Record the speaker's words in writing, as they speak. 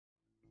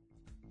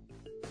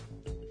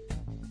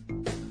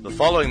The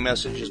following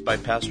message is by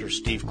Pastor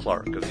Steve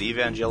Clark of the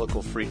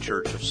Evangelical Free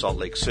Church of Salt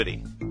Lake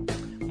City.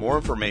 More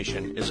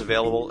information is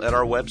available at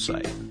our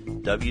website,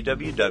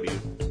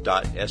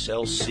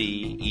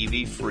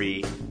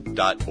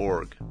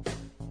 www.slcevfree.org.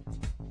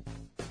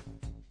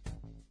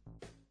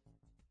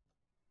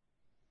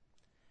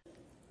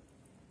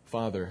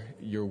 Father,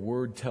 your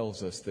word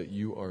tells us that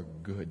you are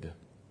good,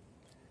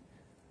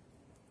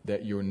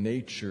 that your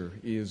nature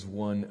is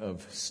one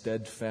of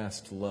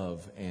steadfast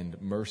love and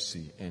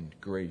mercy and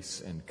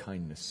grace and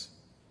kindness.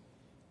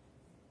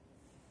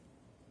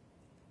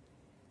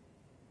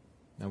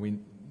 Now we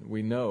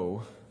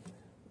know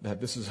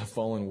that this is a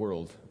fallen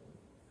world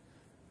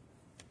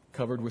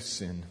covered with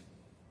sin,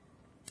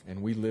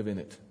 and we live in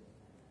it.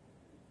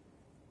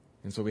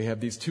 And so we have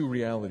these two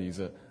realities,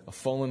 a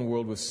fallen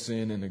world with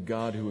sin and a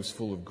God who is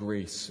full of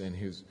grace and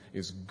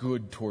is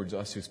good towards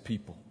us, his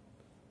people.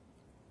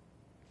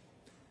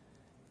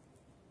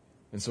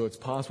 And so it's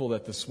possible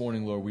that this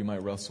morning, Lord, we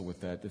might wrestle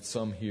with that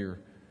some here,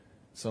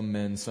 some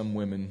men, some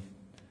women,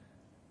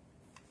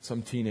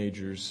 some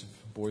teenagers,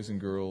 boys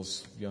and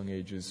girls, young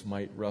ages,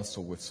 might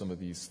wrestle with some of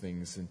these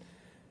things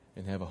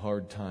and have a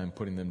hard time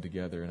putting them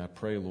together. And I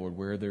pray, Lord,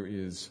 where there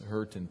is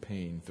hurt and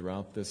pain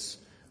throughout this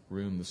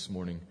room this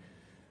morning,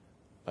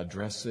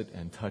 address it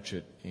and touch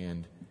it,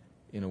 and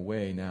in a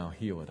way now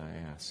heal it, I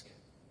ask.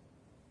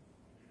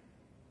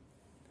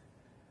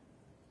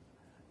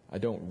 I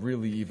don't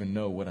really even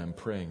know what I'm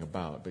praying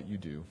about, but you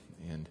do.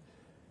 And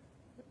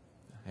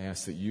I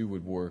ask that you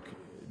would work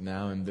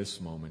now in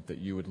this moment, that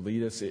you would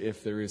lead us.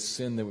 If there is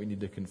sin that we need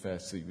to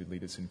confess, that you would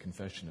lead us in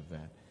confession of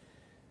that.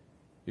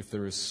 If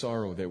there is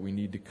sorrow that we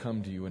need to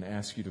come to you and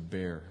ask you to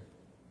bear,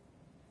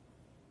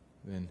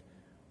 then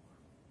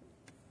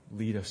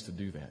lead us to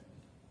do that.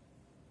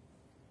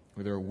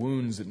 Where there are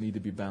wounds that need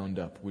to be bound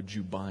up, would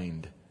you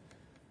bind?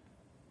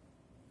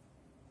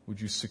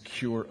 Would you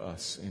secure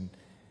us and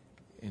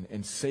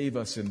save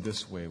us in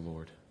this way,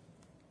 Lord?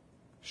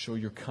 Show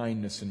your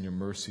kindness and your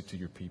mercy to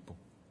your people.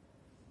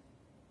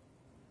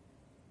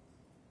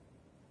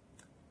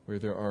 Where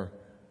there are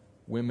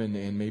women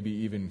and maybe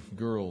even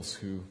girls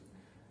who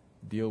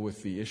deal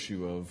with the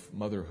issue of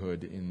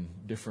motherhood in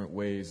different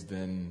ways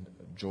than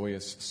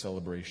joyous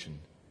celebration,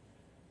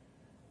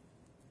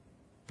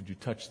 would you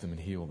touch them and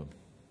heal them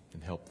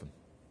and help them?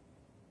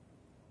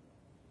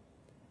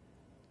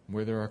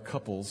 Where there are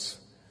couples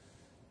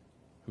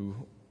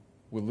who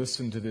will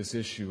listen to this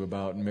issue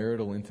about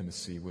marital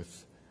intimacy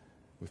with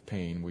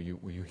pain, will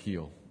you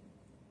heal?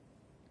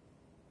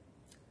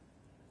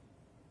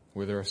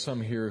 Where there are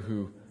some here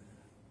who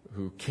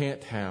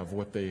can't have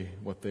what they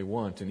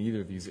want in either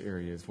of these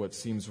areas, what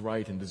seems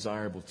right and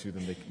desirable to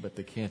them, but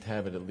they can't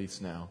have it at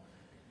least now.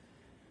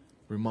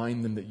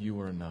 Remind them that you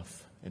are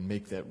enough and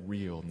make that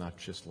real, not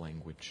just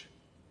language.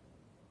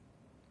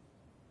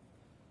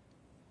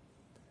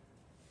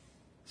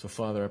 So,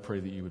 Father, I pray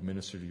that you would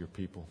minister to your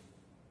people,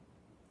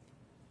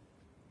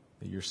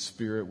 that your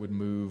Spirit would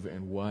move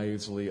and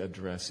wisely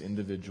address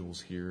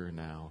individuals here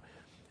now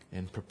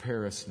and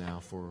prepare us now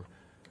for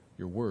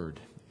your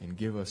word and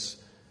give us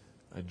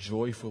a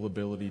joyful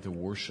ability to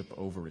worship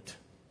over it,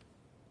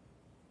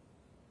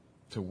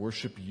 to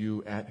worship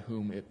you at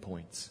whom it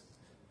points.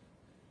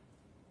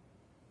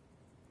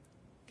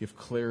 Give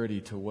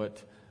clarity to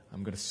what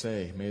I'm going to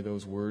say. May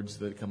those words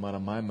that come out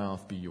of my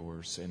mouth be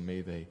yours, and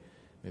may they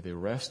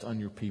rest on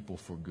your people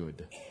for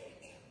good.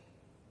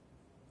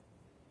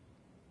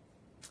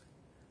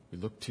 We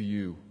look to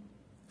you,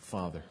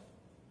 Father.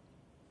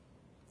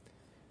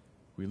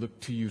 We look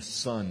to you,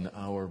 Son,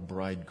 our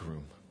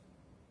bridegroom.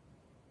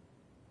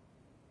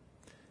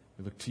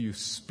 We look to you,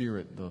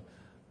 Spirit, the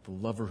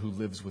lover who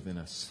lives within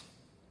us.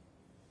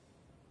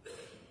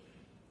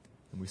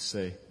 And we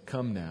say,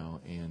 come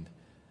now and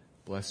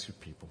bless your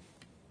people.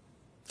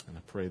 And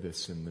I pray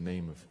this in the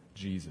name of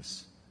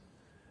Jesus,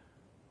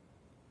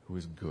 who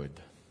is good.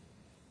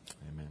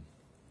 Amen.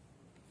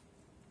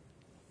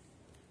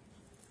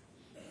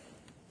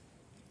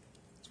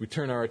 We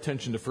turn our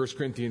attention to 1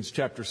 Corinthians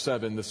chapter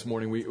 7 this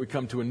morning. We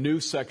come to a new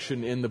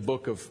section in the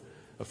book of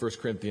 1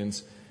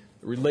 Corinthians,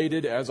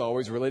 related, as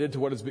always, related to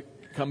what has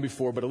come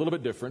before, but a little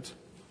bit different.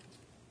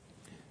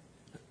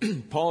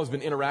 Paul has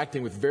been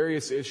interacting with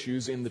various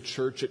issues in the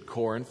church at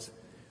Corinth,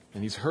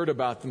 and he's heard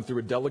about them through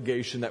a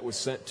delegation that was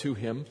sent to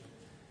him.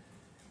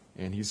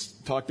 And he's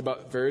talked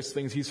about various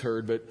things he's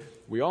heard, but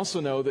we also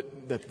know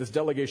that this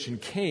delegation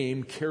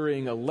came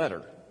carrying a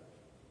letter.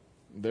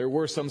 There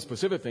were some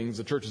specific things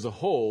the church as a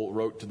whole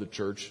wrote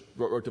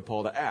to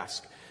Paul to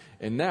ask.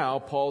 And now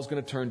Paul's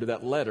going to turn to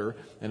that letter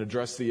and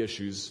address the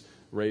issues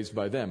raised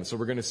by them. So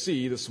we're going to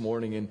see this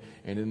morning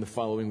and in the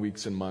following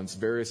weeks and months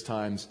various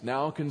times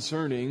now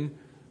concerning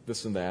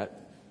this and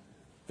that,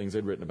 things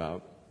they'd written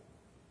about.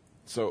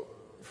 So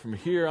from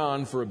here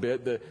on for a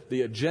bit,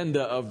 the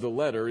agenda of the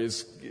letter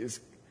is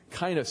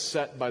kind of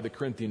set by the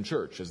Corinthian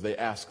church as they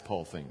ask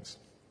Paul things.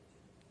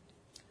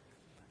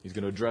 He's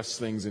going to address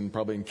things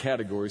probably in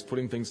categories,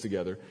 putting things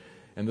together.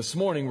 And this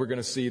morning we're going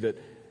to see that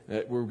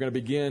we're going to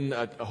begin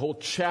a whole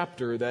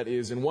chapter that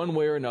is in one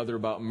way or another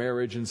about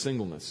marriage and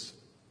singleness.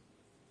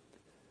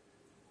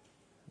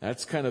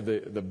 That's kind of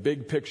the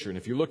big picture. And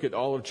if you look at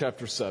all of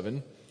chapter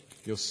 7,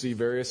 you'll see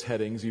various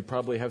headings. You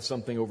probably have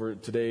something over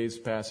today's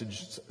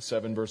passage,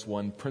 7 verse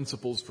 1,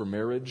 principles for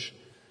marriage.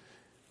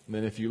 And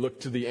then if you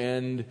look to the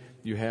end,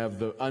 you have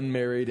the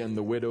unmarried and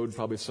the widowed,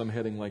 probably some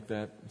heading like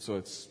that. So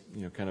it's,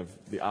 kind of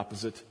the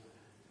opposite.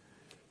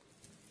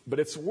 But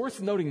it's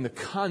worth noting the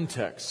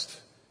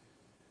context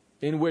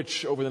in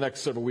which, over the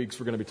next several weeks,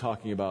 we're going to be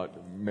talking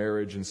about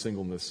marriage and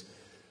singleness.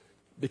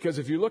 Because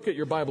if you look at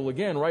your Bible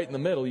again, right in the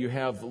middle, you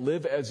have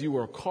live as you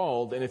are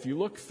called. And if you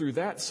look through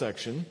that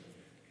section,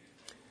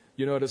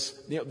 you notice,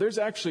 there's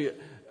actually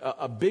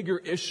a bigger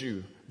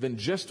issue than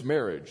just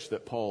marriage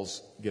that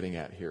Paul's getting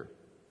at here.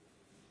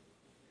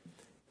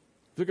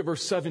 Look at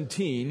verse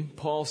 17.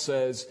 Paul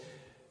says,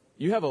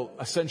 you have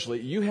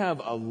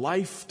a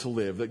life to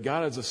live that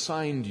God has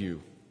assigned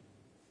you.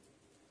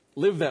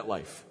 Live that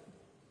life.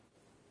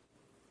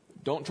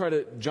 Don't try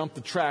to jump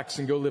the tracks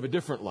and go live a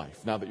different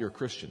life now that you're a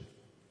Christian.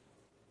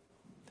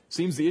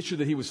 Seems the issue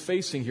that he was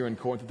facing here in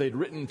Corinth that they'd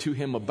written to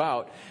him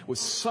about was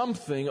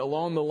something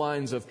along the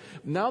lines of,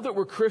 now that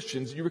we're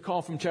Christians, you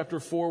recall from chapter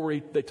 4 where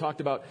they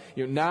talked about,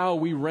 now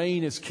we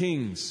reign as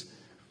kings.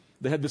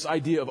 They had this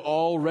idea of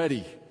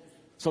already.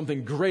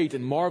 Something great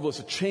and marvelous,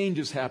 a change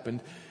has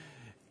happened.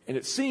 And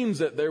it seems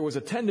that there was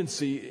a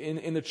tendency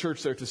in the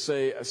church there to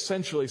say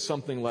essentially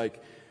something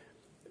like,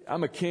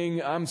 I'm a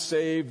king, I'm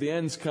saved, the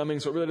end's coming,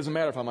 so it really doesn't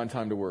matter if I'm on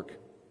time to work.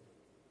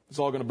 It's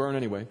all going to burn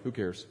anyway, who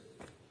cares?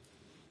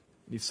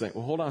 He's saying,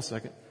 well, hold on a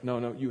second.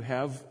 No, you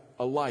have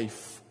a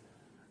life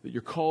that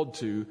you're called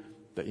to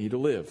that you need to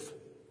live.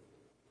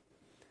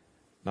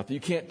 Not that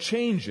you can't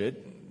change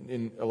it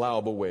in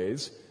allowable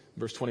ways.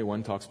 Verse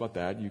 21 talks about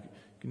that. You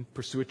can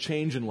pursue a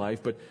change in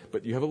life,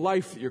 but you have a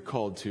life that you're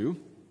called to.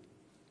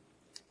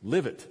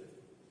 Live it.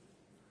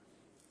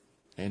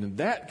 And in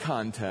that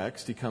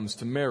context, he comes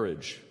to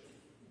marriage.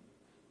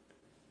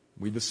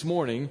 We this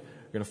morning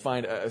are going to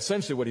find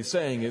essentially what he's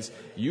saying is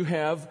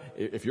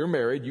if you're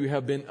married, you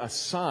have been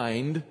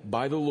assigned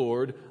by the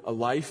Lord a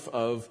life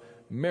of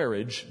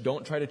marriage.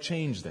 Don't try to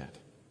change that.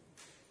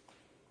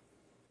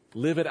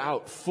 Live it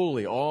out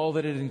fully, all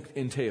that it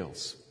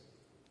entails.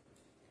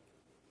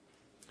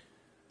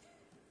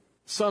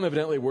 Some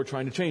evidently were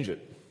trying to change it.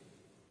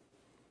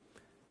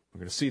 We're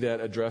going to see that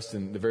addressed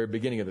in the very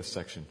beginning of this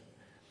section.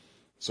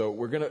 So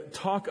we're going to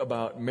talk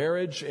about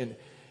marriage and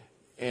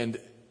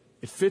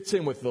it fits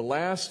in with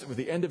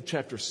the end of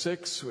chapter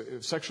 6.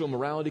 Sexual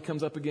immorality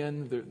comes up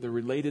again. The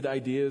related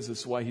ideas.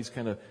 That's why he's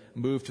kind of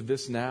moved to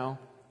this now.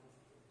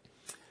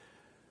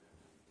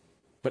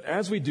 But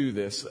as we do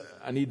this,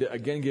 I need to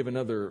again drop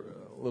another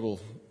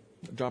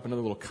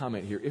little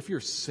comment here. If you're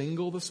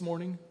single this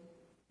morning,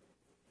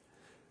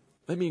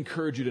 let me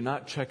encourage you to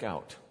not check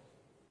out.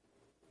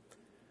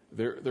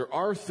 There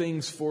are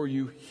things for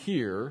you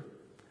here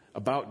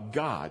about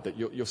God, that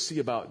you'll see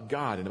about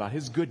God and about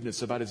His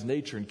goodness, about His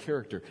nature and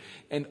character.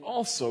 And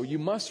also, you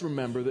must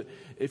remember that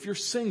if you're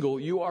single,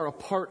 you are a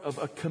part of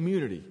a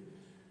community.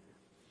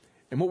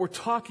 And what we're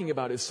talking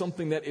about is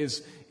something that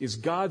is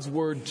God's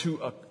word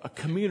to a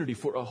community,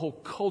 for a whole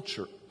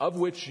culture, of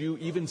which you,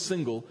 even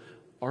single,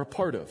 are a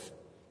part of.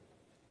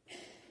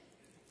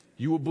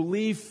 You will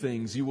believe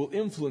things, you will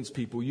influence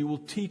people, you will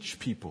teach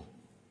people.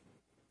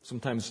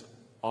 Sometimes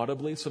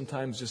audibly,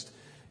 sometimes just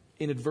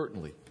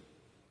inadvertently.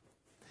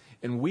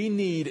 And we,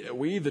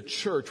 the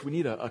church, we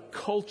need a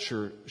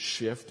culture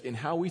shift in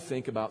how we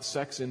think about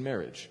sex in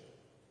marriage.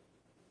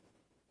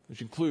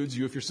 Which includes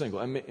you if you're single.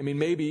 I mean,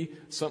 maybe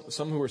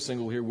some who are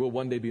single here will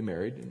one day be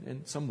married,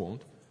 and some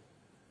won't.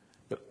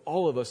 But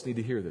all of us need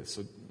to hear this,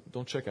 so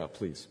don't check out,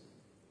 please.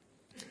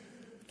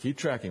 Keep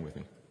tracking with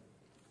me.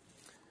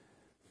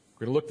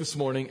 We're going to look this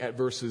morning at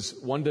verses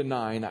 1 to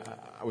 9.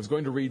 I was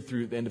going to read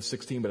through the end of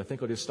 16, but I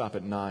think I'll just stop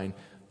at 9,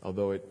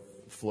 although it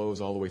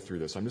flows all the way through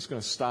this. I'm just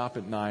going to stop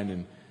at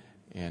 9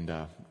 and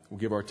we'll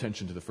give our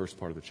attention to the first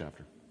part of the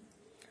chapter.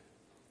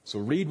 So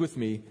read with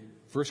me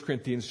 1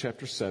 Corinthians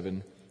chapter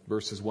 7,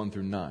 verses 1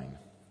 through 9.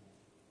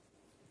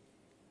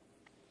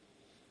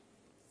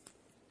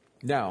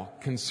 Now,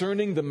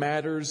 concerning the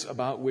matters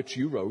about which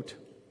you wrote,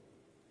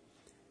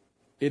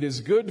 it is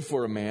good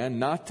for a man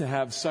not to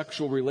have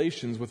sexual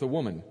relations with a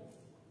woman.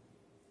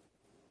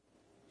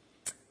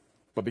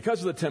 But because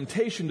of the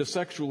temptation to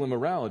sexual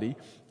immorality,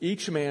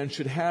 each man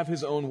should have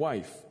his own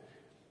wife,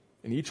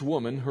 and each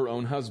woman her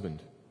own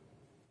husband.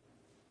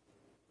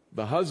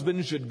 The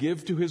husband should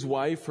give to his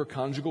wife her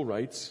conjugal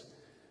rights,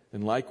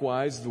 and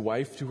likewise the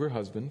wife to her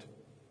husband.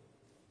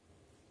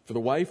 For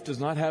the wife does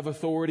not have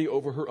authority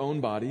over her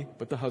own body,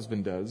 but the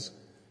husband does.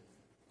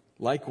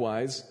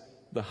 Likewise,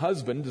 the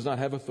husband does not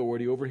have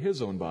authority over his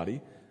own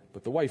body,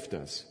 but the wife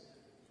does.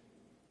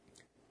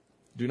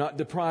 Do not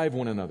deprive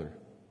one another,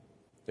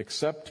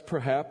 except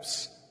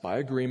perhaps by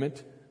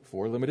agreement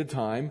for a limited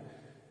time,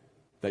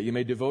 that you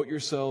may devote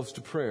yourselves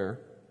to prayer,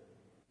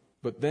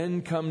 but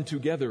then come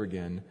together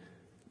again,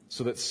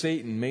 so that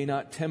Satan may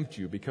not tempt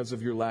you because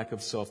of your lack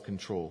of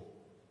self-control.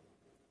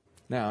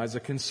 Now, as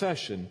a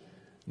concession,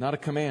 not a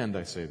command,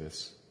 I say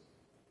this.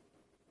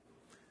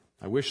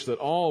 I wish that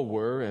all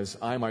were as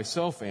I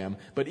myself am,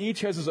 but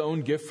each has his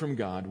own gift from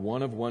God,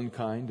 one of one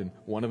kind and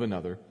one of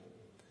another.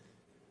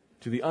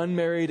 To the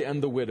unmarried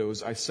and the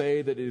widows, I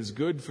say that it is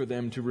good for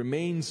them to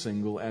remain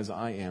single as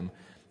I am,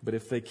 but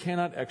if they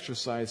cannot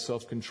exercise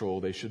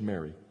self-control, they should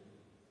marry.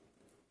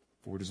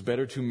 For it is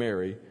better to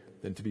marry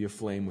than to be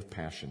aflame with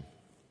passion.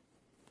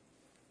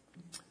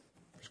 1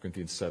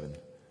 Corinthians 7.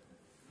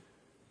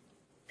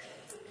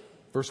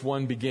 Verse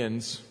 1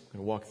 begins, I'm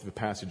going to walk through the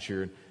passage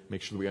here and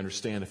make sure that we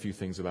understand a few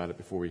things about it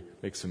before we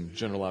make some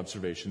general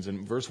observations.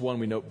 And verse 1,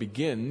 we note,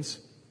 begins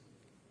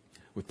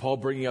with Paul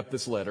bringing up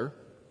this letter.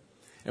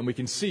 And we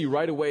can see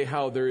right away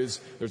how there's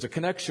a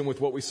connection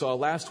with what we saw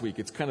last week.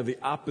 It's kind of the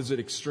opposite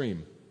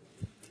extreme.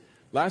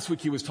 Last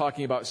week he was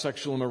talking about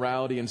sexual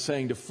immorality and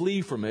saying to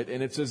flee from it,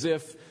 and it's as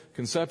if,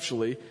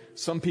 conceptually,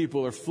 some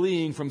people are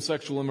fleeing from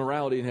sexual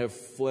immorality and have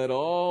fled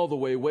all the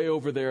way, way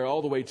over there,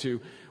 all the way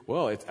to,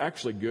 well, it's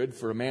actually good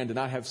for a man to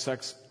not have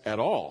sex at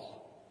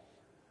all,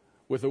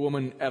 with a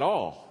woman at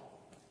all.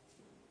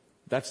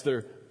 That's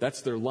their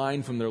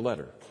line from their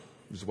letter,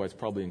 which is why it's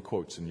probably in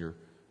quotes in your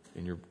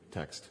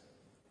text.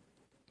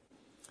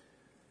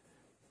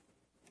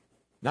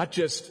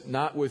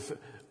 Not with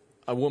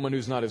a woman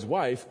who's not his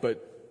wife,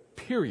 but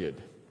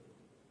period.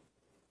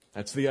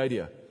 That's the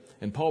idea.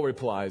 And Paul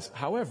replies,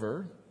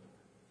 however,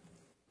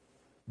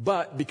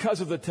 but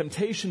because of the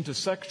temptation to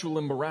sexual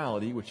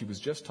immorality, which he was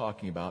just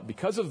talking about,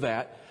 because of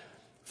that,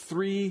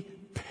 3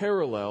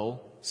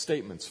 parallel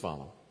statements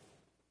follow.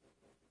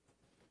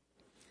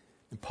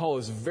 And Paul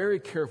is very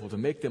careful to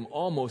make them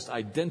almost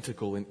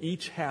identical in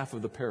each half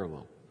of the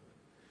parallel.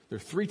 There are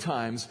 3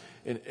 times,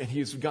 and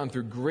he's gone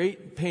through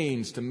great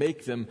pains to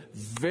make them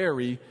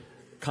very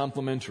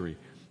complementary.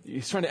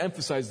 He's trying to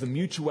emphasize the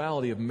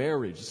mutuality of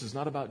marriage. This is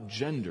not about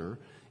gender,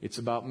 it's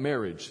about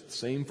marriage.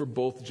 Same for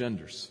both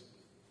genders.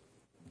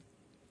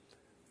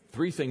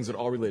 3 things that are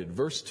all related.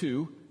 Verse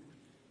 2,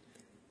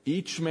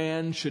 each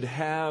man should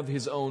have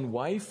his own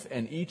wife,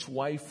 and each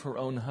wife her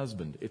own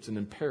husband. It's an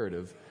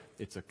imperative,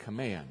 it's a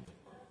command.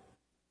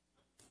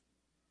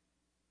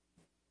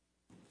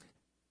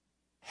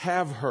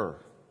 Have her.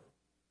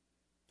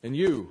 And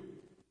you,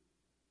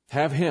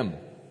 have him,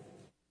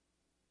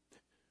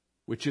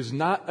 which is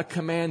not a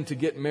command to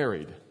get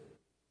married.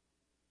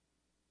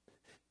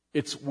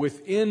 It's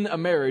within a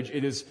marriage.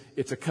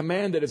 It's a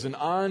command that is an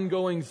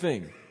ongoing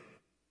thing.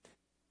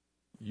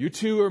 You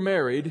two are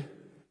married,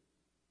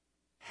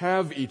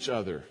 have each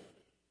other.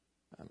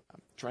 I'm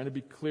trying to be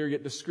clear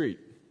yet discreet.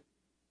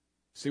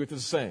 See what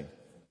this is saying?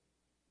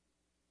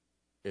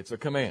 It's a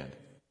command.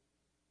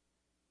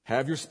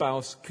 Have your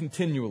spouse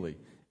continually.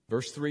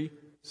 Verse 3,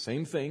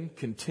 same thing,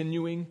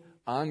 continuing,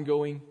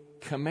 ongoing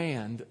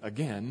command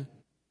again.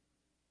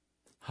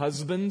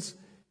 Husbands,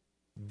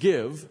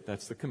 give,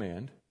 that's the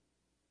command,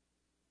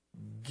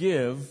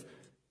 give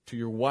to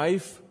your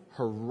wife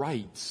her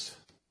rights.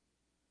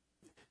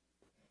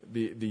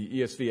 The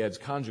ESV adds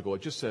conjugal.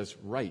 It just says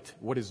right.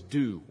 What is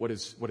due? What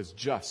is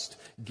just?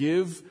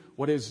 Give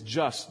what is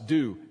just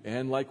due.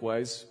 And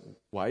likewise,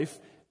 wife,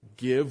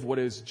 give what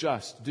is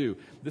just due.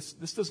 This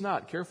does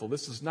not, careful,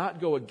 this does not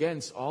go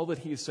against all that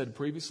he has said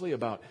previously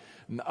about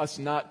us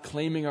not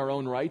claiming our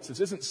own rights.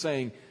 This isn't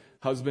saying,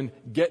 husband,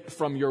 get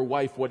from your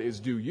wife what is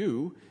due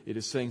you. It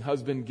is saying,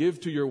 husband, give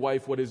to your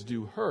wife what is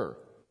due her.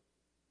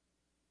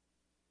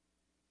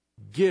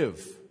 Give,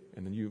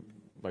 and then you,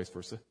 vice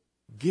versa,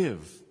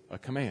 give a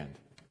command,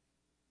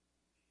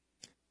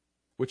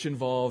 which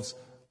involves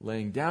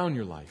laying down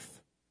your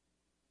life.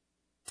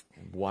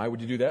 And why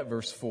would you do that?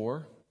 Verse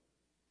 4.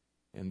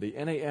 And the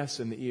NAS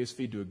and the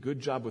ESV do a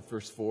good job with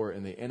verse 4,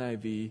 and the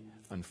NIV,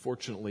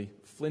 unfortunately,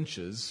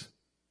 flinches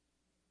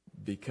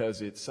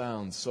because it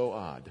sounds so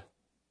odd.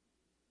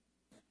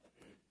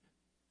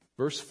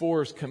 Verse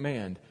 4's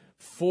command.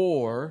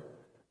 For,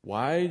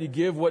 why do you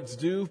give what's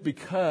due?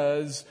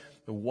 Because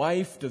the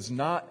wife does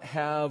not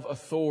have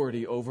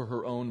authority over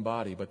her own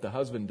body, but the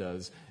husband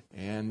does,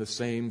 and the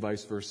same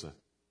vice versa.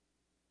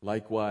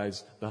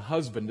 Likewise, the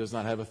husband does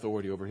not have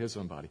authority over his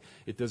own body.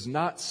 It does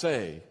not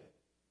say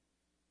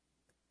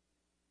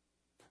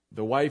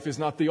the wife is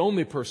not the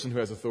only person who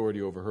has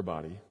authority over her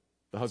body.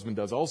 The husband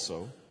does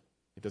also.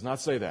 It does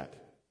not say that.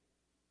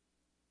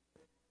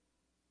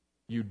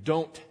 You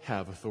don't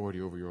have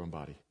authority over your own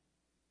body.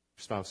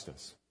 Your spouse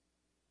does.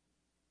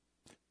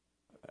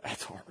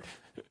 That's hard.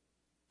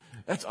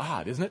 That's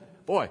odd, isn't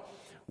it? Boy,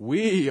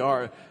 we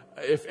are,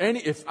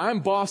 if I'm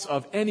boss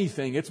of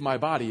anything, it's my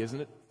body,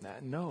 isn't it?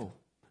 No,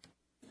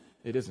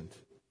 it isn't.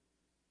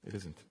 It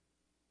isn't.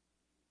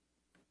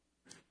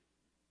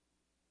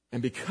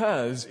 And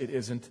because it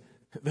isn't,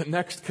 the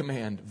next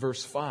command,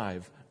 verse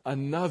 5,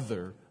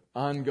 another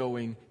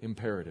ongoing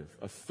imperative,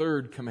 a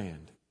third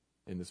command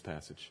in this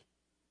passage.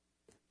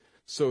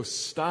 So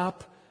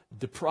stop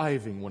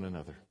depriving one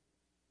another.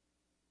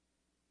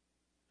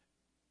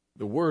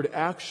 The word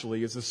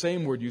actually is the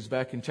same word used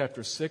back in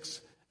chapter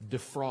 6,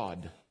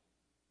 defraud,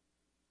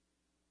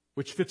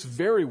 which fits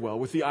very well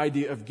with the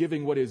idea of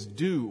giving what is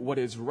due, what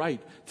is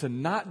right. To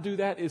not do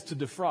that is to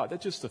defraud.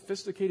 That's just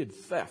sophisticated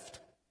theft.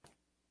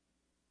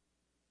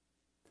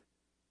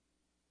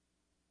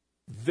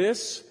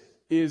 This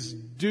is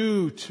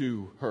due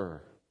to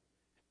her.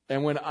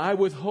 And when I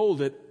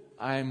withhold it,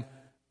 I'm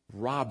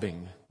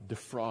robbing,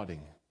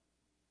 defrauding.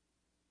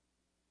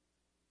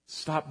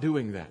 Stop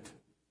doing that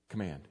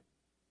command.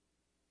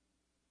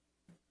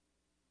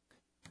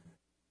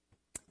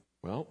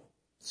 Well,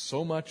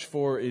 so much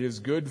for it is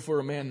good for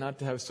a man not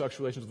to have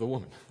sexual relations with a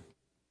woman.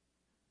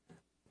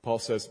 Paul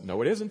says,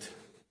 no, it isn't.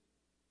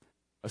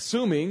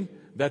 Assuming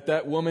that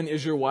that woman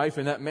is your wife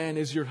and that man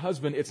is your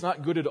husband, it's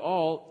not good at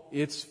all.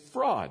 It's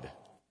fraud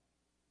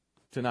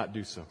to not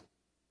do so.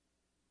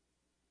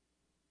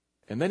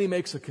 And then he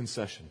makes a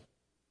concession.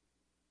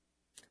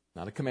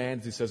 Not a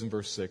command, as he says in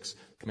verse 6.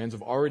 Commands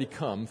have already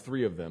come,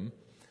 3 of them.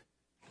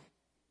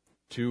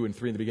 2 and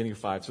 3 in the beginning of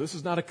 5. So this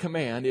is not a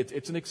command,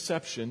 it's an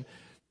exception.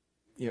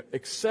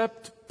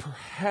 Except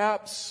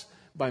perhaps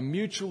by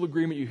mutual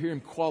agreement, you hear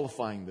him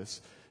qualifying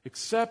this,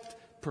 except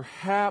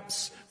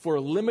perhaps for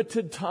a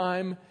limited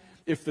time,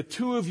 if the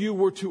 2 of you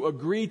were to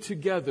agree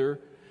together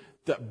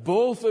that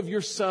both of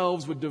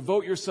yourselves would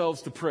devote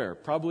yourselves to prayer,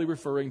 probably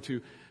referring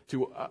to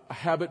a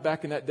habit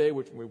back in that day,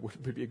 which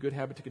would be a good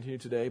habit to continue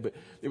today, but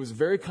it was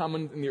very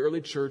common in the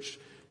early church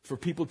for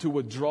people to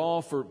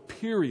withdraw for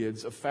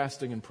periods of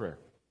fasting and prayer.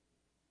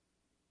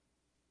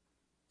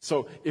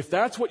 So if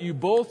that's what you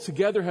both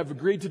together have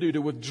agreed to do,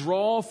 to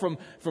withdraw from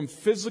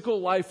physical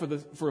life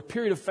for a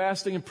period of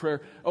fasting and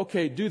prayer,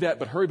 okay, do that,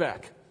 but hurry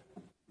back.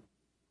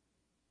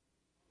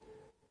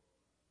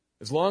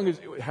 As long as,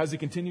 has he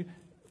continued?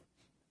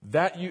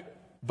 But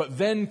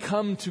then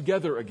come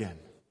together again.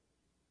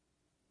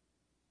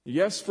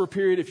 Yes, for a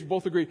period if you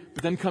both agree,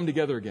 but then come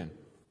together again.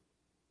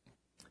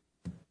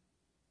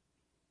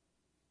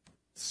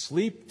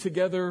 Sleep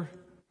together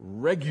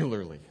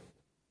regularly.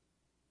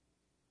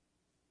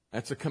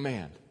 That's a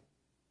command.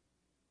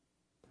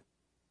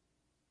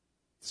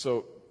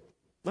 So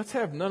let's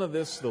have none of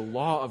this, the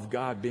law of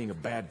God being a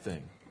bad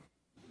thing.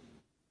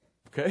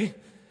 Okay?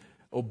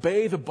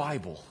 Obey the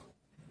Bible.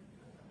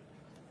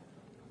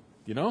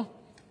 You know?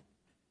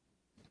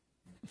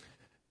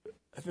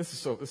 This is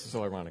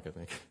so ironic, I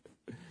think.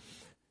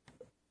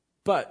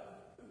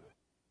 But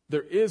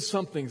there is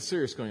something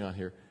serious going on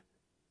here.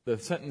 The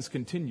sentence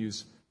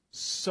continues,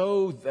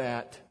 so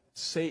that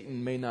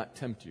Satan may not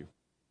tempt you.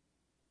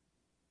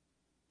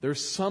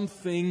 There's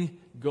something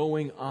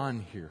going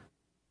on here.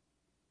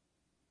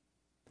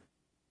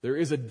 There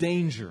is a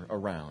danger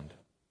around.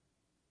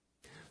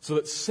 So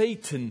that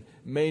Satan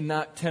may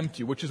not tempt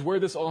you, which is where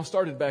this all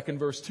started back in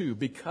verse 2,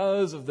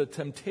 because of the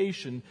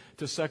temptation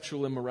to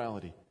sexual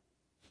immorality.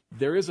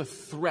 There is a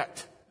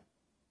threat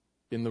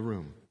in the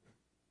room.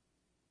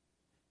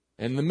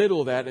 And in the middle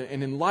of that,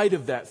 and in light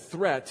of that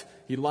threat,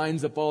 he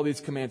lines up all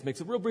these commands,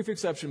 makes a real brief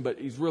exception, but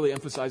he's really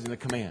emphasizing the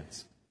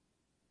commands.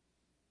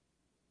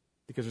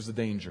 Because there's a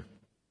danger.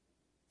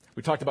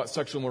 We talked about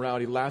sexual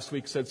immorality last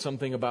week, said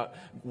something about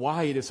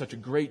why it is such a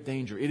great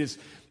danger. It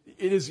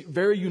is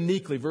very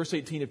uniquely, verse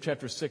 18 of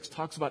chapter 6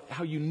 talks about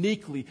how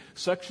uniquely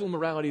sexual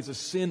immorality is a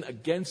sin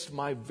against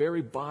my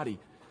very body.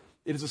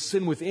 It is a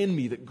sin within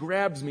me that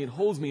grabs me and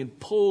holds me and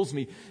pulls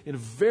me in a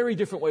very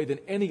different way than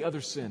any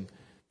other sin.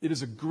 It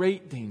is a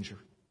great danger.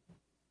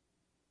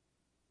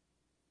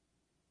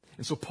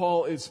 And so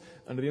Paul is,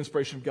 under the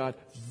inspiration of God,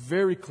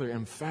 very clear,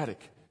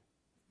 emphatic.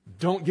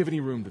 Don't give any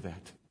room to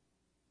that.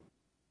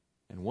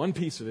 And one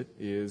piece of it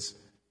is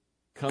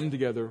come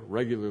together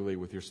regularly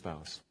with your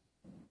spouse.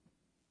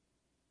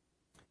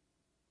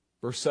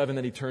 Verse 7,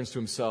 then he turns to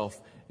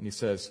himself and he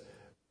says,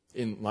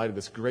 in light of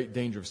this great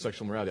danger of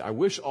sexual immorality, I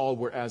wish all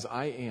were as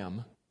I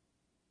am.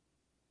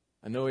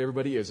 I know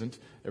everybody isn't.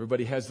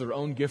 Everybody has their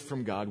own gift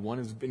from God. One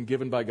has been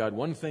given by God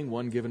one thing,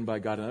 one given by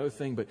God another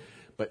thing.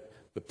 But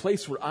the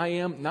place where I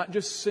am, not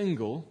just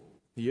single,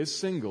 he is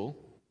single,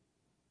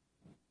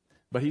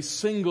 but he's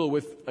single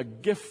with a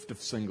gift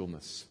of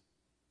singleness.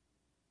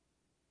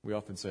 We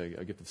often say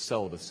a gift of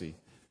celibacy.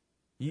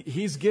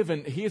 He has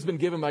been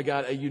given by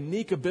God a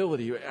unique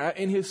ability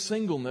in his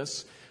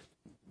singleness.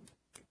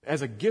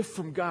 As a gift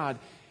from God,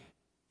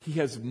 he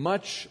has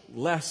much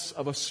less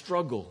of a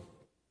struggle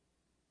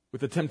with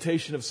the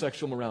temptation of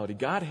sexual morality.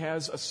 God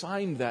has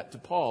assigned that to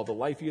Paul, the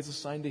life he has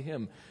assigned to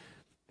him.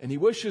 And he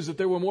wishes that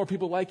there were more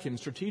people like him.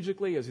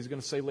 Strategically, as he's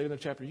going to say later in the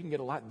chapter, you can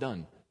get a lot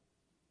done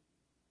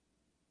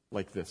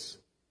like this.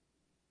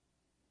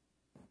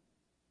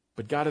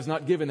 But God has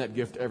not given that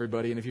gift to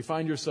everybody. And if you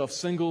find yourself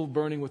single,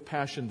 burning with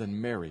passion, then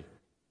marry.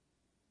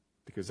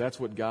 Because that's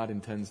what God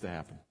intends to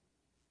happen.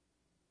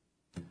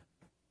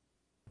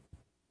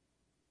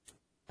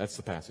 That's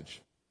the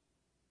passage.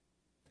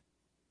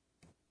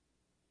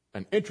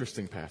 An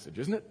interesting passage,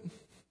 isn't it?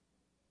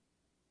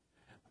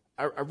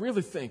 I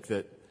really think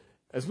that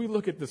as we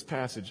look at this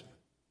passage,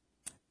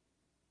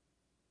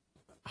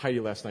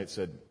 Heidi last night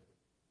said,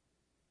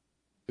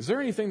 is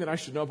there anything that I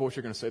should know about what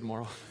you're going to say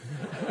tomorrow?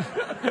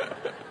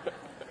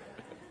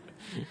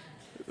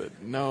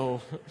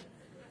 No.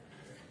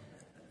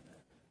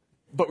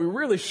 But we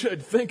really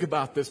should think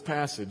about this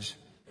passage.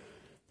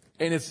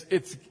 And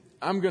it's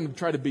I'm going to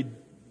try to be,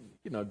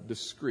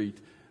 discreet,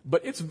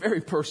 but it's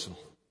very personal.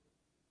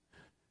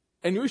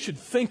 And we should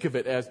think of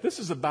it as, this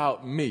is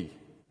about me.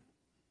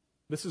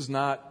 This is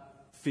not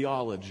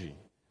theology.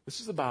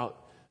 This is about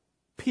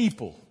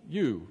people,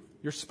 you,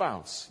 your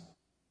spouse.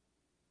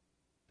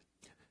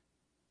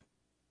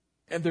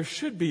 And there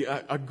should be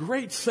a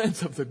great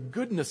sense of the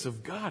goodness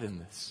of God in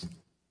this.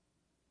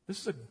 This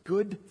is a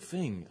good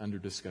thing under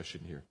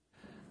discussion here.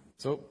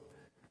 So,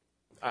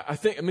 I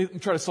think, let me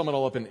try to sum it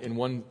all up in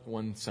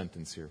one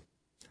sentence here.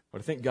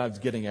 What I think God's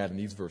getting at in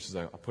these verses,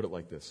 I'll put it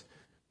like this.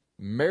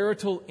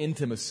 Marital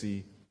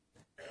intimacy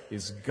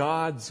is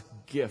God's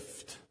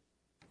gift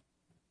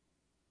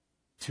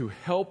to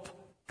help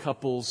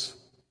couples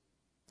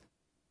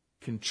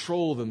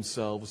control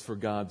themselves for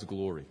God's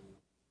glory.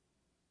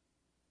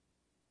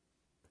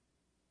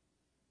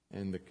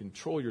 And to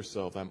control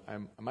yourself, I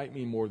might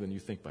mean more than you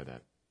think by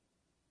that.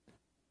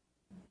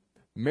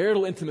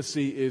 Marital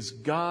intimacy is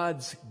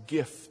God's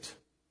gift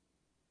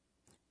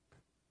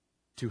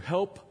to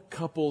help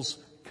couples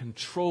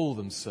control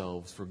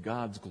themselves for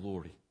God's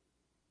glory.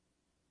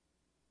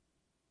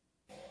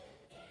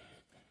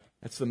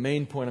 That's the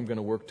main point I'm going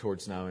to work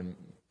towards now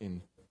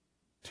in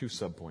two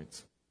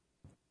subpoints.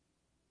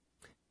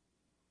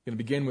 I'm going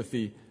to begin with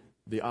the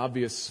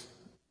obvious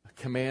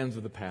commands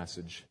of the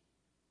passage.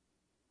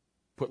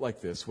 Put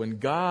like this: when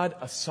God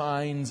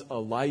assigns a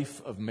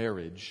life of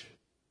marriage,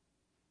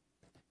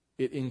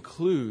 it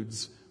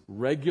includes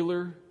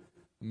regular,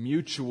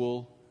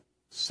 mutual,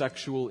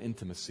 sexual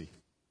intimacy.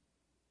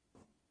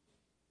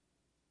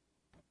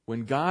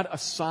 When God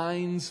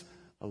assigns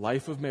a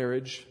life of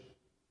marriage,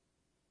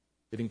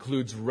 it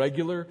includes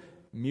regular,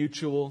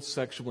 mutual,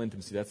 sexual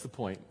intimacy. That's the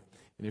point.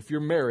 And if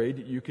you're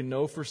married, you can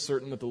know for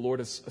certain that the Lord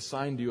has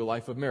assigned you a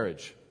life of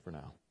marriage for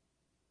now.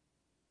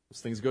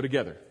 Those things go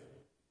together.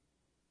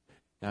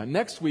 Now,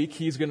 next week,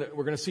 we're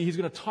going to see he's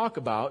going to talk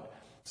about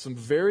some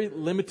very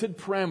limited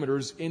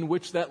parameters in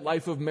which that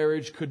life of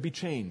marriage could be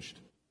changed.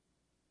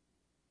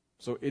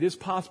 So it is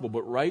possible,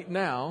 but right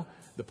now,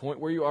 the point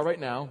where you are right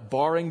now,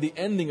 barring the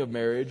ending of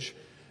marriage,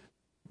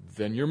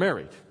 then you're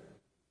married.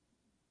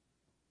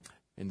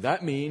 And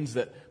that means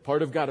that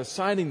part of God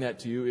assigning that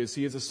to you is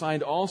He has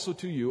assigned also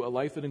to you a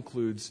life that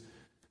includes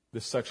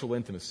this sexual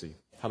intimacy.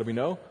 How do we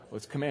know? Well,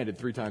 it's commanded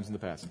 3 times in the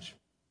passage.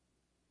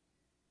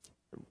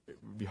 It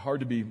would be hard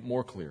to be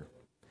more clear.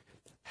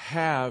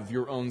 Have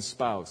your own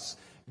spouse.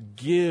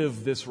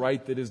 Give this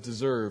right that is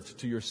deserved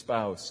to your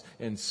spouse,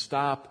 and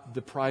stop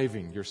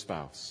depriving your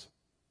spouse.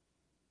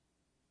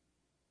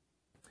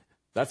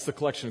 That's the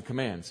collection of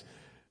commands.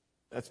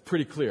 That's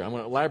pretty clear. I'm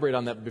going to elaborate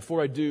on that, but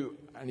before I do,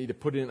 I need to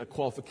put in a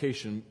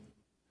qualification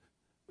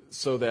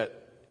so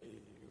that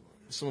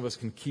some of us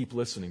can keep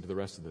listening to the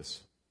rest of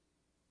this.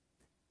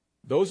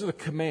 Those are the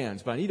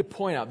commands, but I need to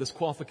point out this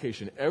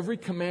qualification. Every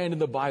command in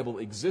the Bible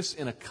exists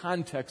in a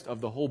context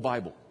of the whole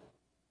Bible.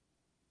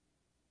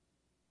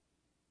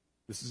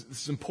 This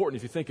is important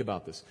if you think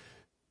about this.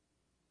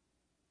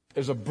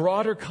 There's a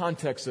broader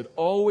context that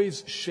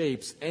always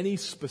shapes any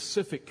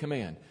specific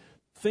command.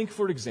 Think,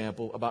 for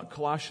example, about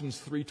Colossians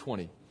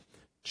 3:20.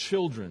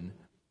 Children,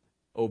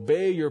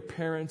 obey your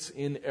parents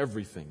in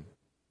everything,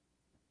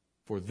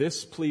 for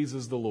this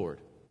pleases the Lord.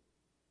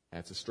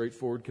 That's a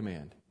straightforward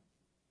command.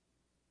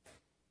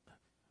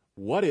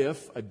 What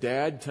if a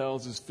dad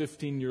tells his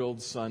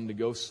 15-year-old son to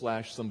go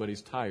slash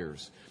somebody's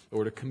tires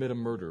or to commit a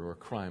murder or a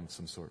crime of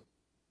some sort?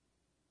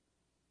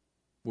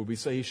 Would we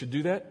say he should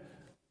do that?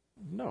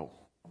 No.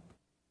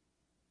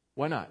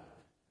 Why not?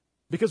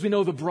 Because we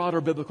know the broader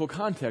biblical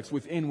context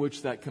within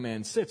which that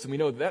command sits. And we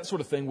know that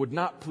sort of thing would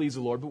not please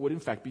the Lord, but would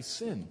in fact be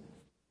sin.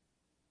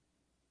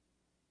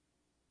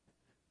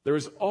 There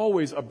is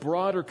always a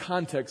broader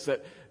context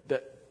that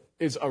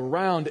is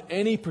around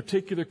any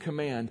particular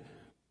command.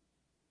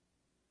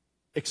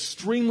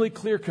 Extremely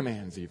clear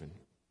commands even.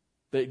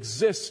 They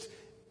exist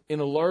in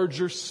a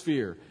larger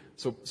sphere.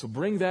 So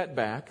bring that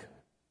back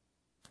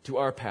to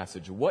our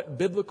passage. What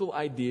biblical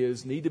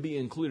ideas need to be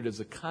included as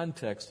a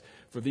context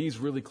for these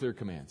really clear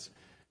commands?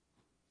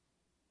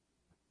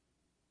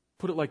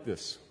 Put it like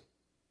this: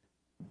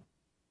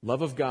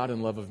 love of God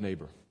and love of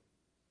neighbor.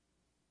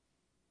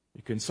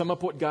 You can sum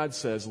up what God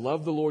says: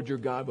 love the Lord your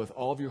God with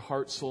all of your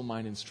heart, soul,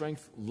 mind, and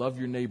strength. Love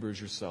your neighbor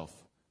as yourself.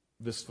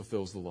 This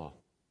fulfills the law.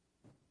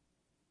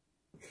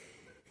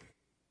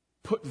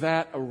 Put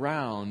that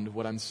around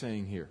what I'm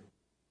saying here.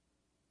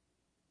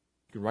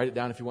 You can write it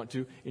down if you want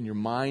to. In your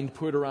mind,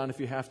 put it around if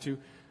you have to.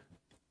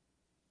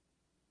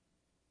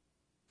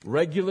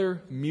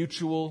 Regular,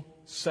 mutual,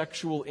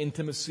 sexual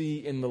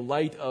intimacy in the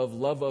light of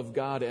love of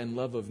God and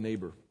love of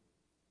neighbor.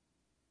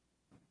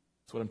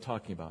 That's what I'm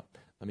talking about.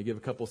 Let me give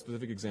a couple of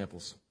specific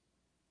examples.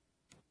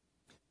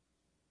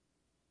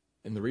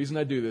 And the reason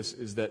I do this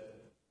is that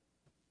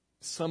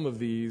some of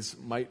these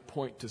might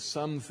point to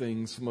some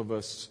things some of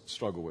us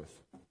struggle with.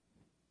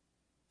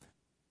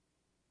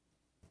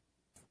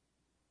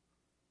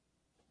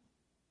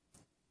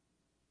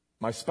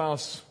 My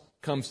spouse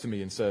comes to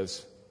me and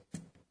says,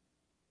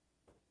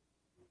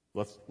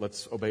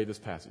 let's obey this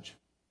passage.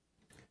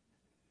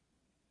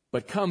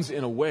 But comes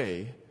in a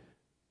way,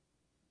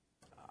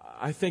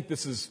 I think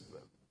this is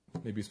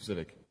maybe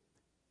specific.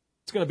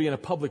 It's going to be in a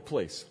public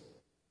place.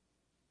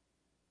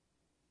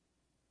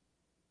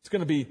 It's going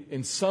to be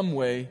in some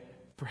way,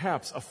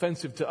 perhaps,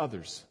 offensive to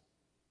others.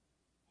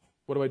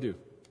 What do I do?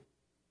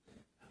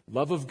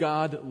 Love of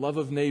God, love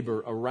of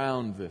neighbor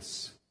around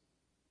this.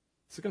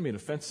 Is it going to be an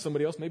offense to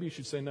somebody else? Maybe you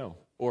should say no.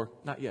 Or,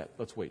 not yet,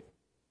 let's wait.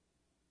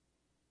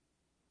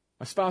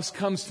 My spouse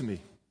comes to me.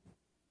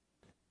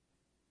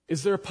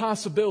 Is there a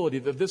possibility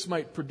that this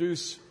might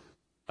produce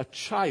a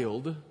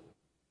child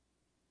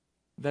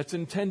that's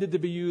intended to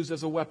be used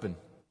as a weapon?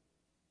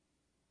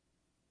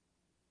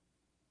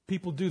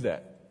 People do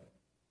that.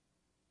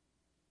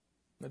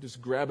 Not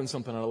just grabbing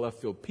something out of left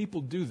field. People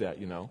do that,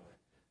 you know.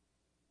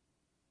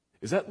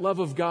 Is that love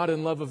of God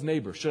and love of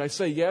neighbor? Should I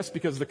say yes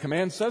because the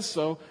command says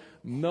so,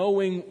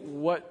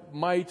 knowing what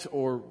might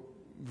or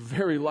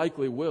very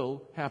likely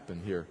will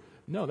happen here?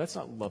 No, that's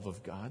not love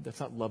of God. That's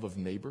not love of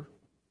neighbor.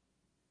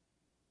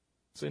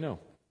 Say no.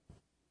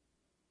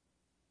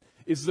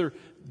 Is there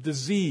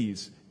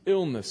disease,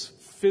 illness,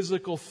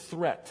 physical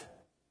threat?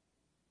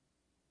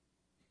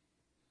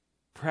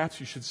 Perhaps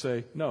you should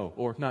say no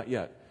or not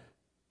yet.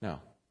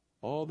 Now,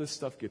 all this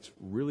stuff gets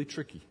really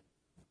tricky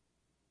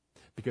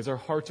because our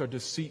hearts are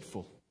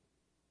deceitful.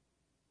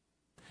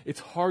 It's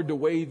hard to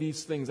weigh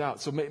these things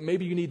out. So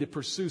maybe you need to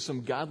pursue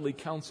some godly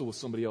counsel with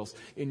somebody else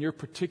in your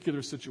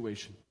particular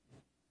situation.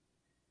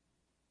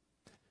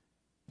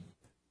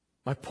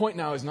 My point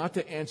now is not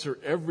to answer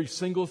every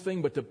single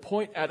thing, but to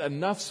point at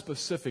enough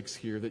specifics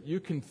here that you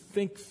can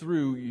think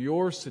through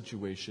your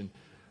situation.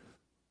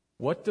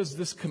 What does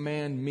this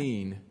command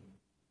mean?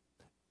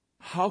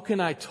 How can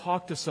I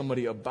talk to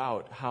somebody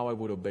about how I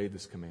would obey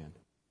this command?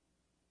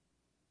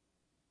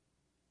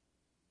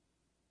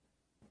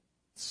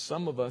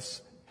 Some of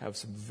us have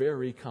some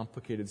very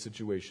complicated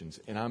situations,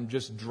 and I'm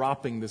just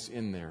dropping this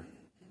in there.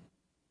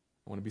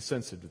 I want to be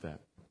sensitive to that.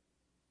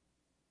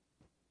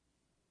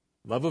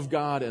 Love of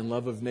God and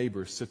love of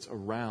neighbor sits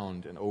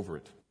around and over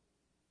it.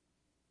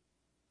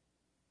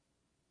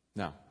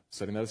 Now,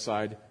 setting that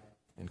aside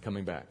and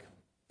coming back.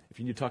 If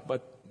you need to talk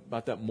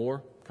about that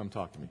more, come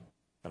talk to me.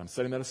 But I'm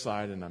setting that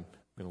aside and I'm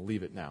going to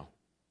leave it now.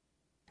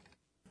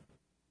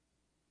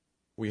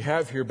 We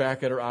have here,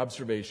 back at our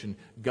observation,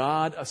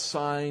 God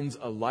assigns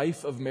a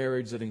life of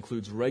marriage that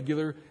includes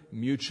regular,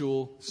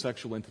 mutual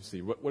sexual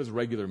intimacy. What does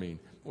regular mean?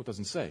 Well, it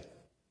doesn't say.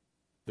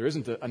 There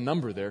isn't a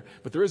number there,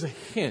 but there is a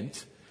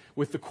hint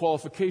with the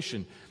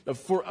qualification of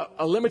for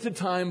a limited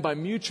time by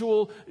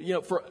mutual,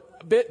 for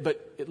a bit,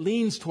 but it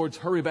leans towards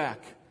hurry back.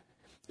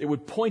 It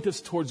would point us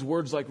towards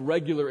words like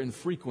regular and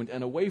frequent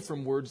and away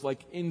from words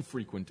like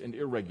infrequent and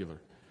irregular.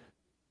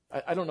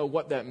 I don't know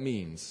what that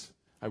means.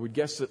 I would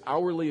guess that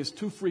hourly is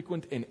too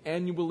frequent and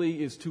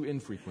annually is too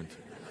infrequent.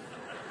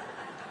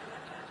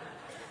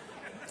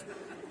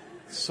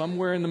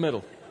 Somewhere in the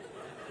middle.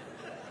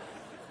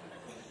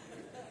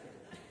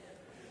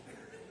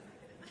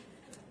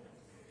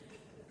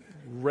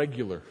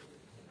 Regular.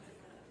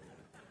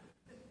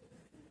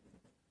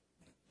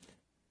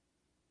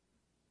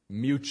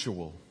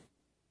 Mutual.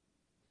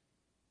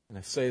 And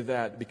I say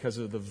that because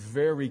of the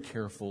very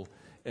careful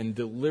and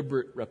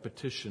deliberate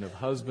repetition of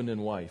husband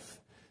and wife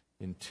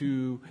in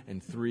 2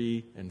 and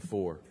 3 and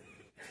 4.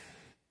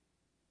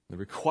 The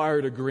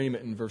required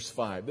agreement in verse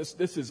 5.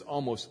 This is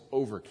almost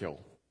overkill.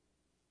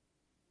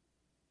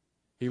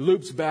 He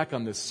loops back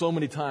on this so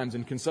many times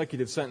in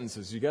consecutive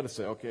sentences. You got to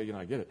say, okay,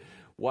 I get it.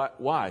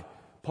 Why?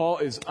 Paul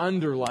is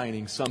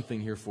underlining something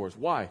here for us.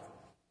 Why?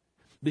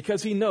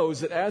 Because he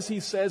knows that as he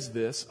says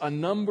this, a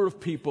number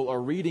of people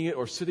are reading it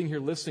or sitting here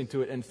listening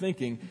to it and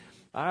thinking,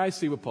 I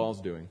see what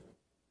Paul's doing.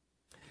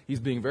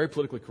 He's being very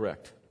politically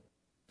correct.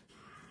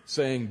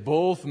 Saying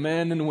both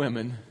men and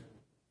women,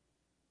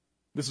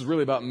 this is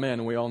really about men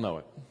and we all know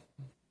it.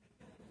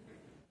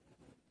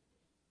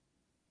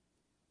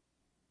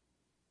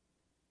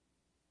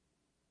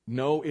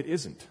 No, it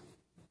isn't.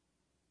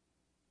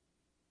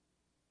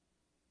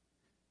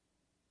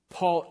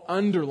 Paul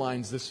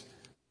underlines this.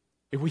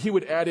 If he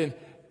would add in,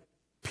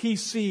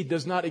 PC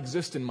does not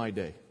exist in my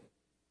day,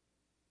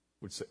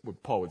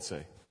 what Paul would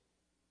say.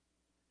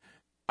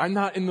 I'm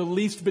not in the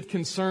least bit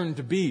concerned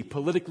to be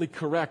politically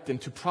correct and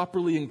to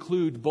properly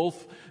include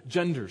both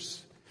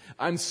genders.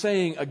 I'm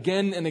saying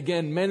again and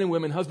again, men and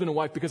women, husband and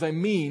wife, because I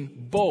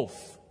mean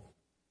both.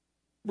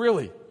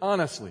 Really,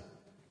 honestly.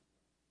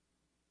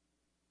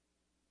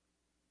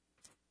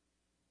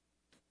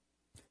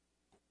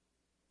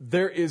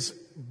 There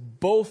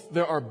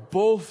are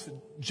both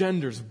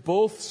genders,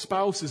 both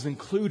spouses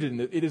included in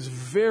it. It is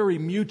very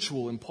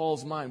mutual in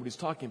Paul's mind what he's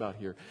talking about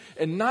here.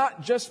 And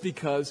not just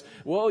because,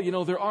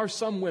 there are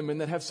some women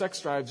that have sex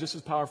drives just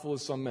as powerful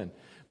as some men.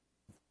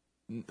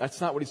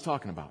 That's not what he's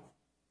talking about.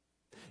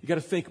 You got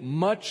to think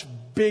much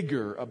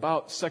bigger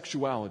about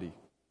sexuality.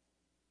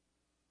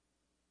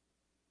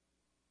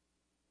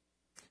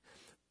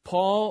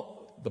 Paul,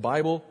 the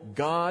Bible,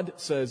 God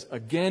says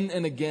again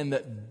and again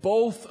that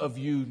both of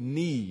you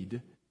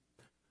need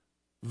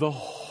the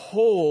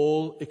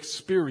whole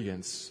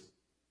experience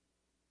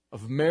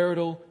of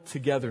marital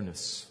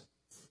togetherness.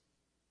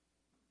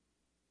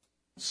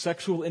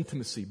 Sexual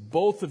intimacy.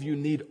 Both of you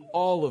need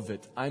all of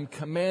it. I'm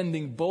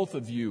commanding both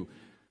of you.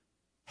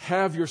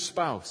 Have your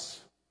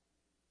spouse.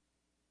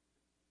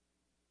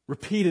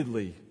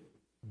 Repeatedly.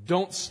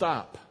 Don't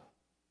stop.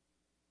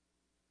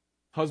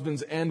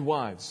 Husbands and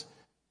wives.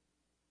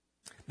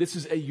 This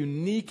is a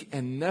unique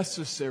and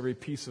necessary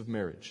piece of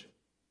marriage.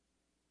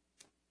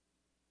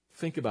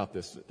 Think about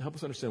this. Help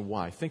us understand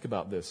why. Think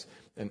about this.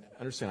 And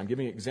understand, I'm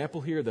giving an example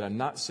here that I'm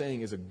not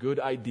saying is a good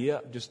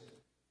idea. Just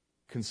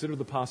consider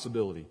the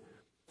possibility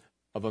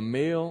of a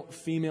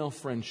male-female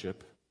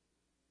friendship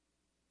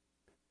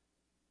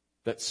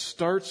that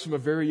starts from a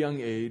very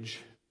young age,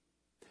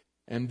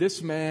 and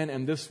this man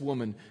and this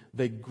woman,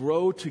 they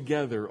grow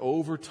together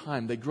over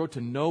time. They grow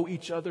to know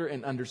each other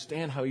and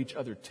understand how each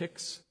other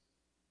ticks.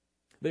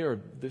 They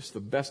are just the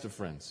best of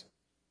friends.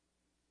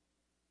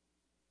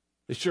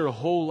 They share a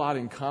whole lot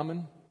in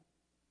common.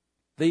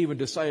 They even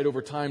decided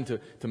over time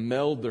to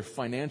meld their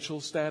financial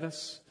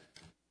status.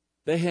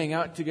 They hang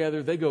out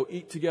together. They go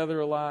eat together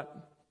a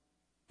lot.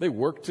 They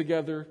work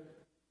together.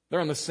 They're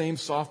on the same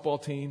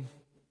softball team.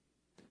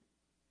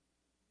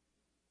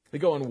 They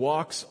go on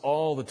walks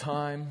all the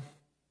time.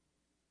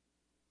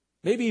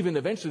 Maybe even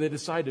eventually they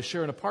decide to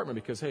share an apartment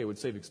because, hey, it would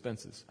save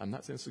expenses. I'm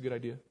not saying it's a good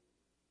idea.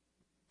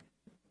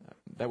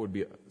 That would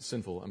be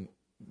sinful. I'm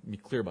be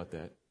clear about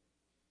that.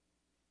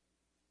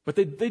 But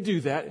they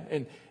do that,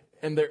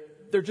 and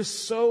they're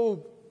just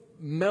so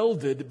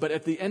melded, but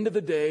at the end of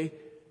the day,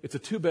 it's a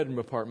 2-bedroom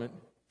apartment.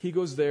 He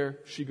goes there,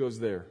 she goes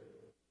there.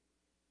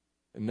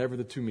 And never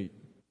the two meet.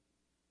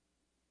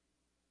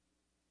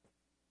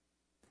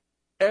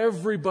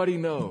 Everybody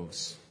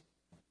knows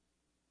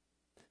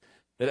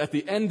that at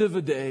the end of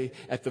the day,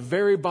 at the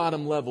very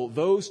bottom level,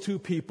 those two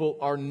people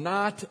are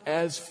not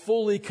as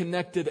fully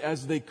connected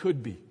as they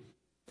could be.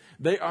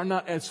 They are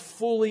not as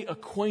fully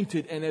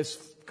acquainted and as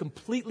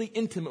completely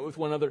intimate with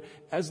one another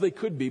as they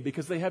could be,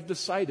 because they have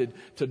decided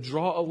to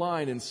draw a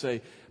line and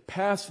say,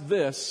 past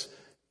this,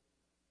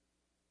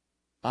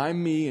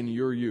 I'm me and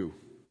you're you.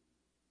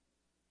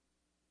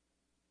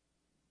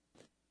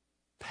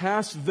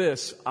 Past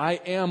this, I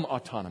am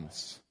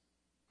autonomous,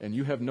 and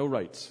you have no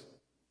rights.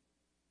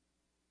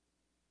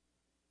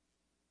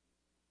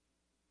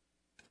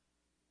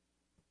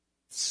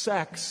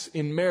 Sex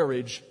in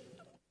marriage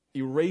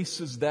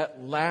erases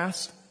that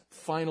last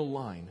final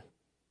line.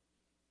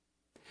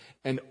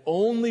 And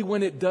only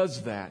when it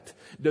does that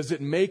does it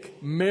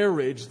make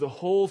marriage, the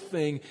whole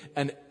thing,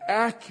 an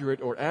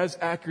accurate, or as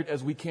accurate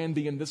as we can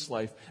be in this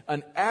life,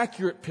 an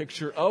accurate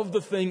picture of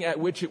the thing at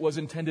which it was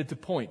intended to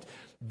point.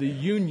 The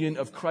union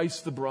of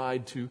Christ the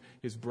bride to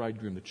his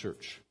bridegroom, the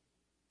church.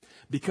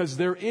 Because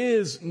there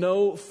is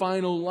no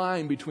final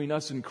line between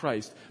us and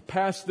Christ.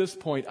 Past this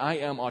point, I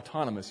am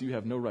autonomous. You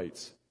have no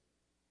rights.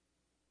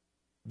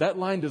 That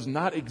line does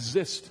not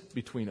exist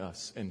between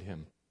us and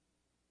him.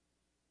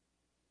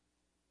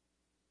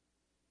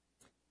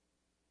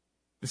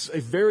 This is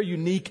a very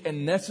unique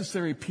and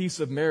necessary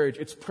piece of marriage.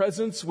 Its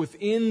presence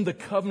within the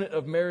covenant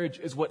of marriage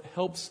is what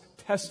helps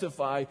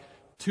testify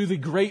to the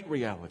great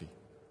reality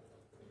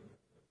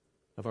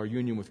of our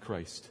union with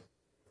Christ.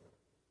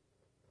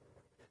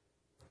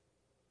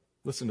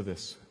 Listen to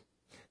this.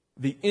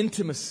 The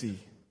intimacy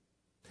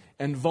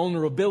and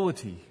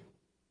vulnerability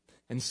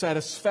and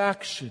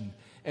satisfaction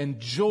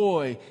and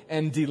joy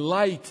and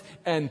delight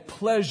and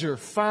pleasure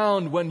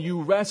found when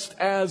you rest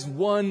as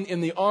one in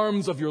the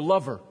arms of your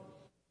lover.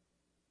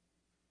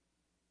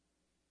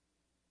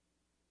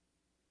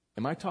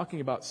 Am I talking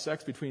about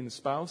sex between the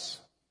spouse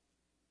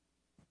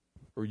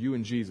or you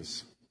and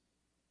Jesus?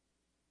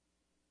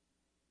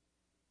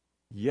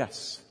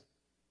 Yes.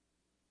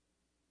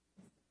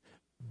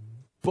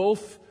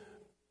 Both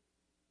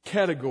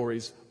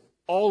categories,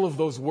 all of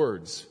those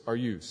words are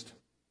used.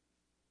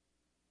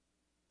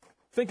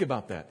 Think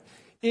about that.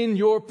 In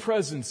your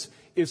presence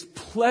is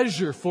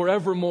pleasure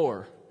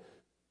forevermore.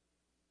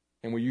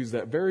 And we use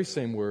that very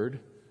same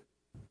word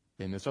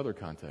in this other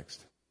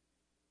context.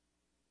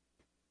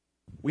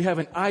 We have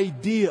an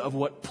idea of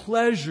what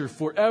pleasure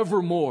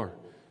forevermore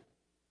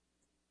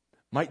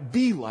might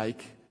be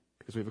like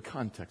because we have a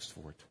context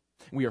for it.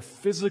 We are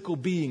physical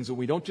beings, and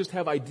we don't just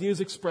have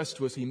ideas expressed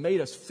to us. He made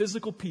us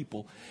physical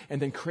people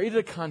and then created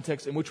a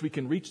context in which we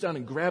can reach down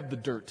and grab the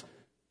dirt.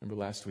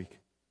 Remember last week?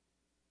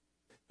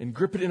 And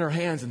grip it in our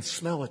hands and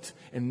smell it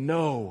and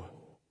know.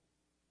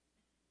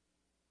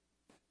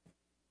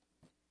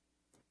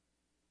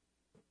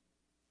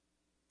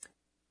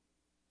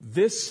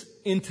 This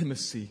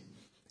intimacy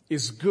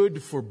is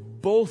good for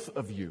both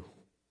of you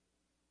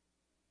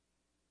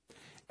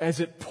as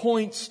it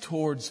points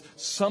towards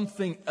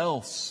something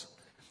else.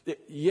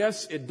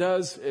 Yes, it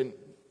does, and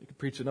you can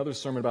preach another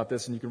sermon about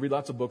this, and you can read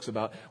lots of books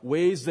about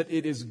ways that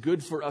it is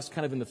good for us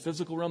kind of in the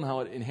physical realm, how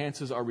it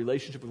enhances our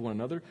relationship with one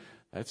another.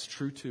 That's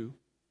true too.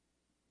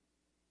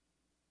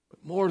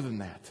 But more than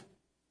that,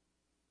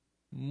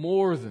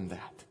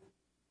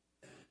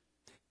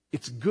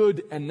 it's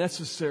good and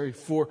necessary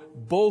for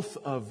both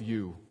of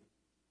you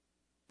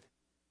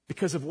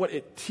because of what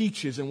it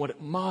teaches and what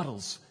it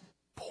models,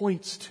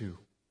 points to.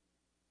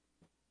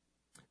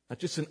 Not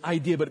just an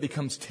idea, but it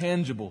becomes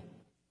tangible.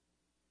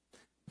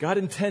 God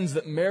intends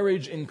that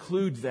marriage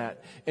include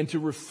that, and to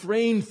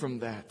refrain from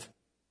that.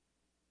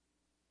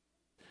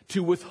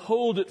 To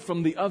withhold it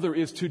from the other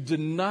is to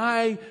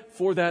deny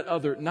for that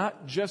other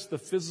not just the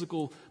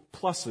physical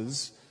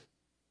pluses,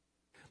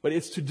 but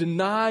it's to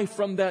deny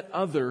from that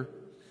other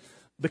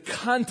the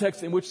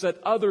context in which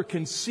that other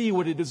can see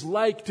what it is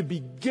like to be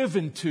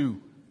given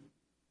to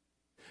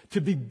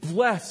be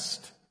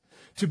blessed,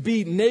 to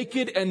be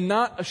naked and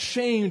not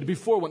ashamed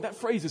before one. That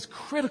phrase is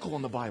critical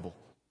in the Bible.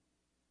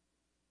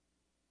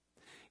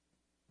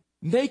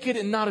 Naked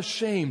and not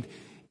ashamed.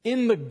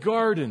 In the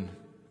garden,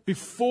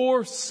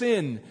 before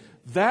sin,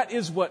 that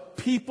is what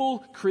people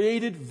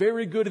created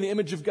very good in the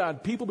image of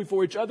God. People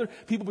before each other,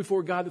 people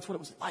before God, that's what it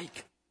was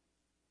like.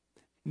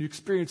 And you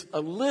experience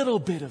a little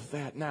bit of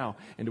that now.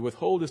 And to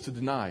withhold is to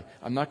deny.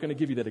 I'm not going to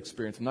give you that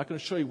experience. I'm not going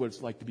to show you what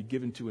it's like to be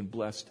given to and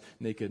blessed,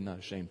 naked and not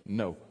ashamed.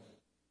 No.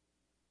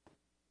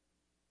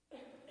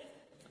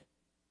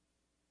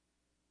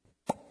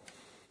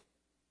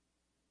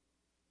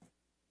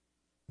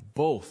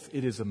 Both.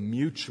 It is a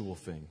mutual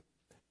thing.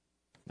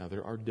 Now,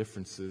 there are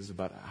differences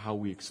about how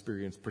we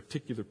experience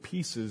particular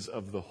pieces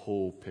of the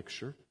whole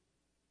picture.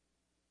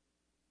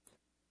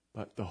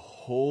 But the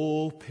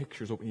whole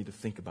picture is what we need to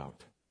think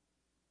about.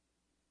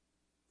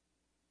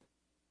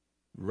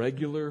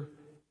 Regular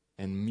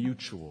and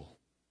mutual.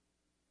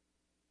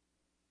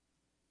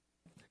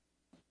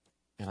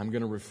 And I'm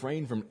going to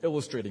refrain from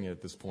illustrating it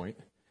at this point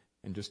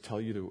and just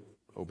tell you to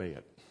obey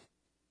it.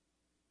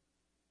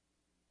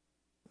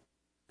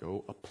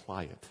 Go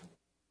apply it.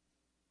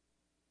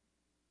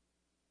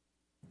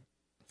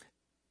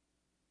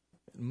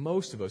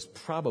 Most of us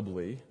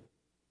probably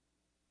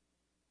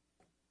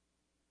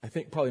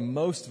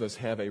most of us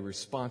have a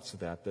response to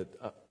that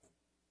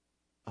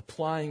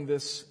applying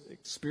this,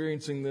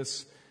 experiencing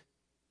this,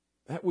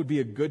 that would be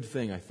a good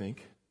thing, I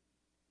think.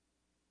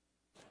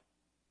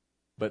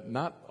 But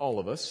not all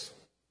of us.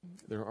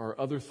 There are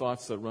other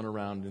thoughts that run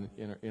around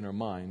in our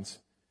minds.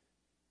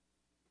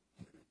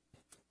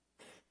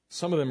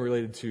 Some of them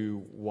related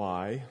to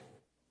why,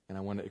 and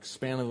I want to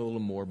expand a little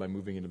more by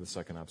moving into the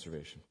second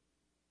observation.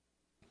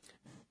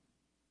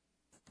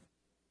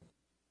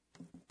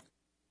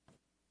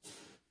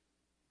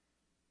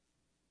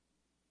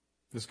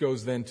 This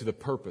goes then to the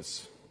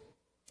purpose.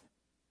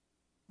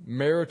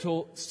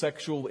 Marital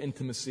sexual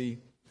intimacy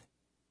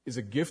is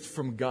a gift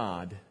from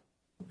God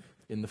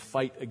in the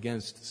fight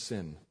against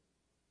sin.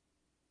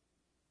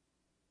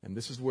 And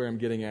this is where I'm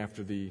getting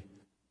after the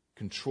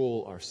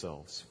control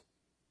ourselves.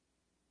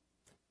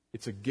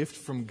 It's a gift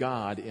from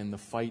God in the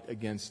fight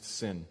against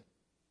sin.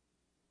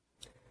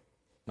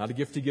 Not a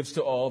gift He gives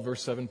to all.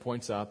 Verse 7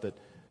 points out that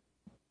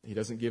He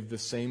doesn't give the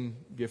same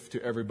gift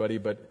to everybody,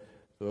 but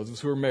for those of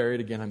us who are married,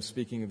 again, I'm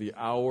speaking of the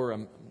hour.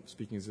 I'm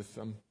speaking as if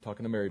I'm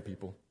talking to married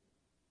people.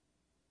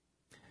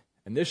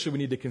 Initially, we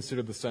need to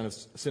consider the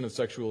sin of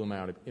sexual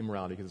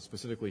immorality because it's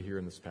specifically here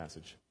in this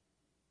passage.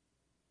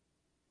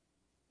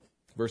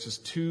 Verses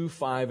 2,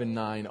 5, and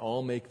 9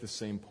 all make the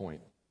same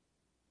point.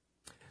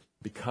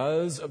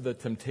 Because of the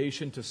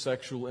temptation to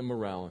sexual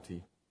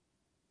immorality,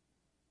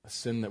 a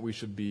sin that we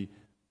should be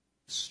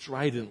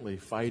stridently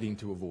fighting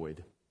to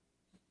avoid,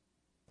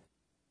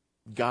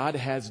 God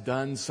has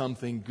done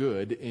something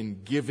good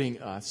in giving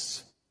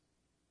us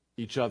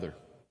each other,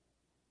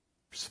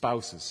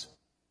 spouses.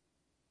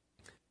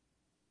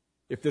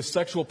 If this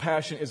sexual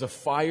passion is a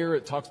fire,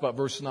 it talks about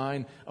verse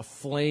 9, a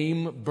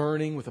flame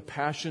burning with a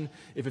passion.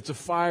 If it's a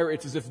fire,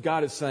 it's as if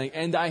God is saying,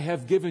 and I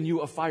have given you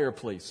a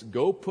fireplace.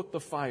 Go put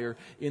the fire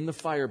in the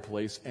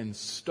fireplace and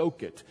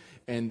stoke it.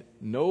 And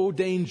no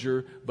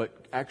danger,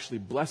 but actually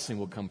blessing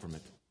will come from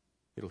it.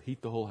 It'll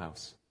heat the whole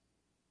house.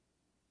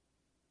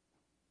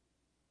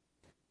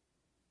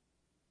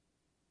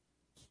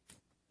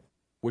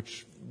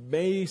 Which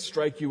may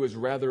strike you as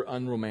rather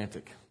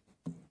unromantic.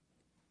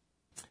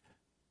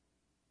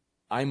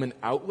 I'm an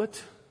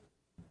outlet.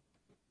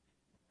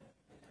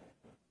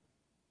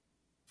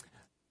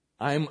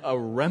 I'm a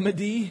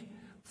remedy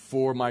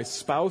for my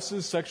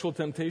spouse's sexual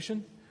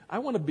temptation. I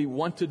want to be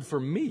wanted for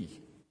me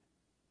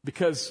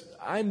because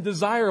I'm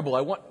desirable.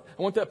 I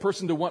want that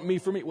person to want me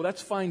for me. Well,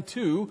 that's fine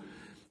too,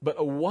 but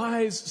a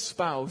wise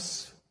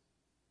spouse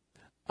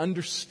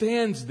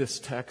understands this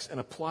text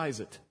and applies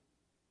it.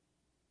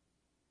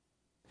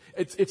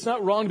 It's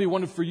not wrong to be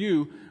wanted for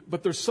you,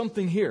 but there's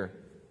something here.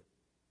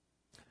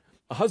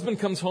 A husband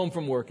comes home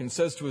from work and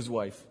says to his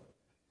wife,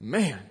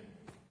 man,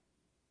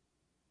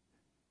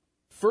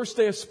 first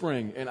day of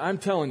spring, and I'm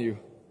telling you,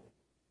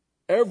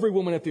 every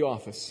woman at the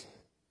office,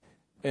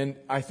 and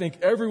I think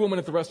every woman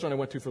at the restaurant I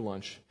went to for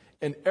lunch,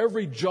 and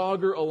every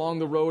jogger along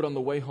the road on the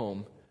way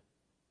home,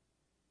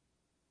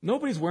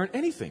 nobody's wearing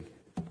anything.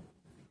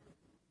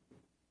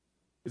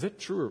 Is that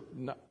true or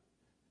not?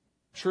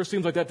 Sure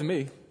seems like that to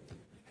me.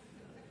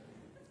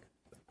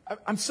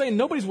 I'm saying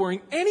nobody's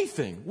wearing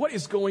anything. What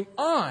is going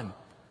on?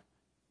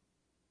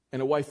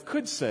 And a wife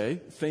could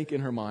think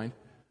in her mind,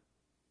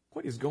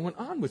 what is going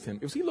on with him?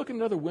 Is he looking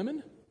at other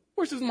women?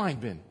 Where's his mind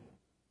been?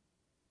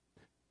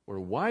 or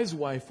a wise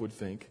wife would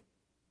think,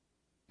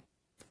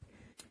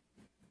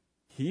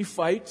 he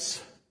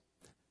fights,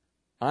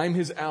 I'm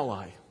his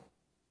ally.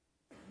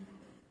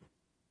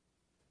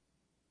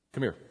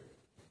 Come here.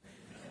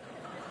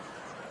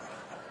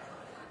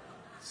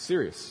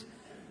 Serious.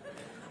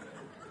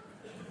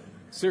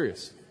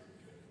 Serious.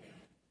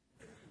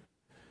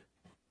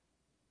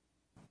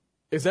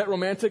 Is that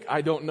romantic?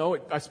 I don't know.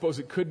 I suppose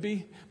it could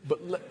be.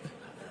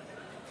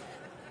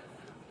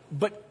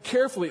 But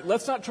carefully,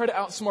 let's not try to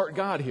outsmart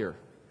God here.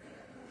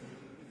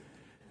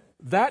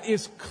 That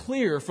is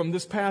clear from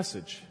this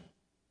passage.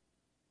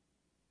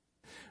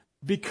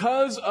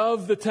 Because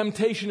of the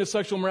temptation of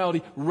sexual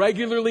immorality,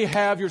 regularly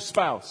have your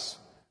spouse.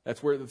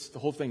 That's where the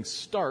whole thing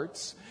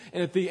starts.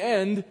 And at the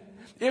end,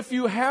 if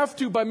you have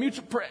to, by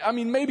mutual,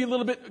 maybe a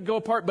little bit go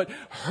apart, but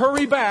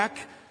hurry back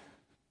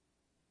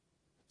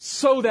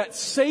so that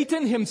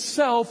Satan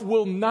himself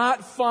will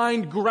not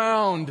find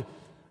ground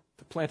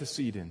to plant a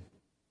seed in.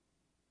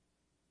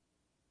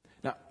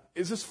 Now,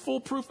 is this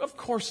foolproof? Of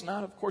course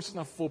not. Of course it's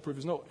not foolproof.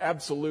 There's no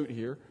absolute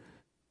here.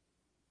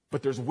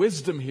 But there's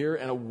wisdom here,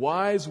 and a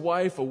wise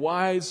wife, a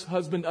wise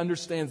husband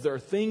understands there are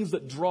things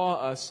that draw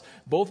us,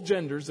 both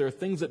genders, there are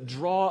things that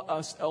draw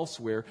us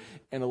elsewhere,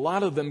 and a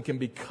lot of them can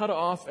be cut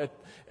off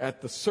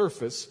at the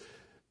surface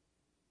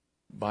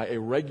by a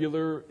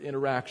regular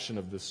interaction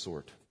of this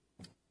sort.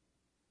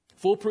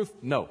 Foolproof?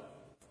 No.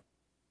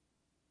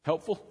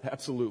 Helpful?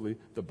 Absolutely.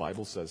 The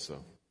Bible says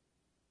so.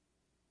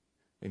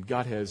 And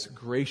God has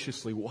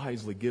graciously,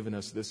 wisely given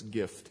us this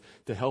gift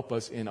to help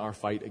us in our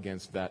fight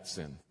against that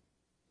sin.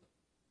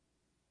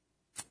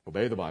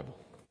 Obey the Bible.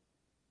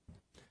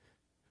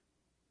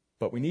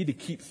 But we need to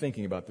keep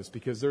thinking about this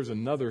because there's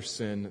another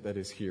sin that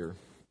is here.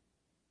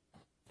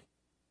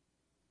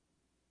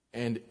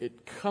 And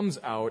it comes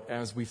out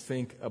as we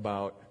think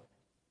about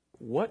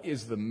what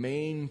is the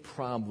main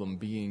problem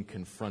being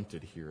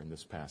confronted here in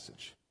this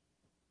passage.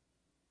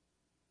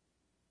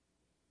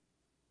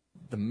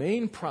 The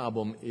main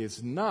problem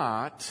is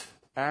not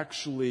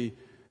actually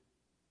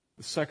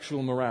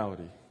sexual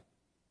immorality.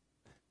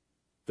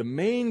 The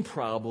main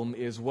problem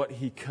is what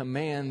he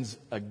commands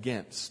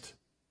against,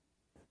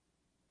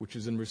 which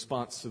is in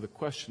response to the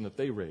question that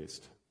they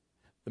raised.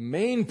 The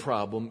main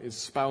problem is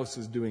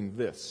spouses doing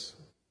this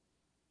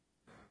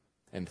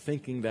and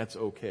thinking that's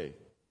okay.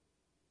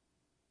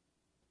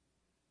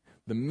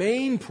 The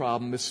main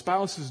problem is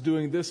spouses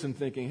doing this and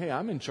thinking, hey,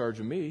 I'm in charge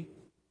of me.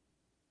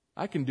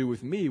 I can do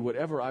with me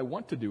whatever I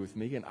want to do with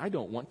me, and I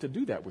don't want to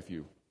do that with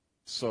you.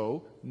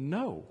 So,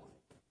 no.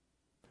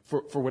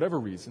 For whatever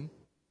reason.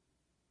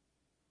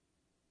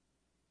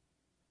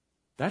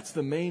 That's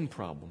the main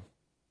problem.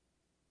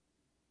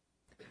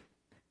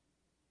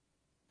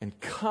 And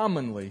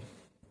commonly,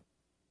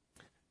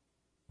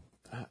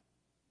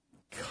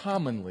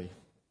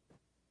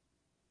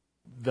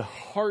 the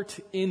heart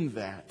in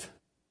that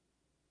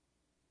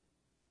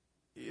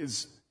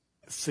is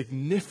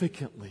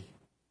significantly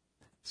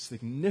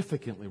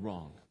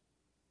wrong.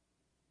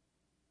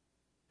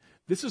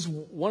 This is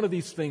one of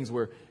these things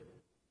where,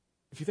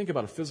 if you think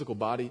about a physical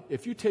body,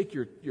 if you take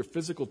your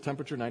physical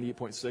temperature,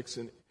 98.6,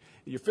 and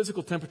your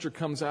physical temperature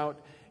comes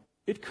out,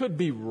 it could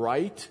be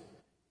right,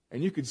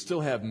 and you could still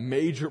have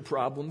major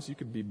problems. You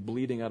could be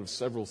bleeding out of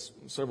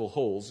several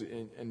holes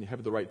and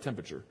have the right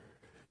temperature.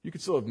 You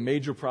could still have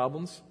major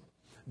problems.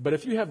 But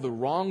if you have the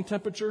wrong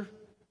temperature,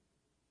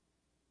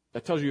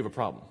 that tells you you have a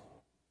problem.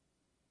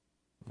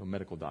 I'm no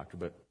medical doctor,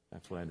 but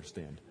that's what I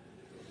understand.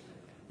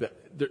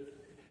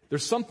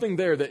 There's something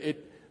there that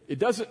it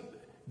doesn't.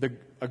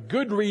 A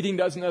good reading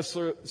doesn't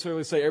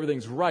necessarily say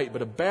everything's right,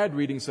 but a bad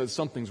reading says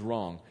something's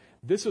wrong.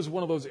 This is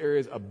one of those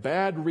areas, a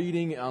bad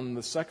reading on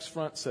the sex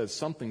front says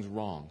something's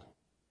wrong.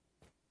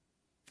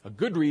 A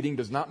good reading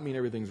does not mean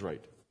everything's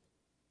right.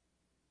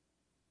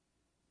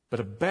 But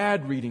a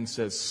bad reading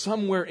says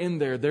somewhere in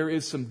there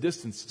is some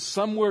distance.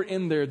 Somewhere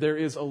in there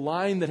is a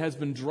line that has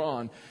been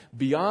drawn.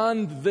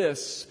 Beyond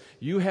this,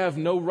 you have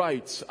no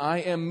rights. I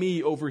am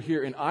me over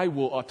here, and I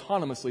will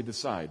autonomously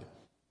decide.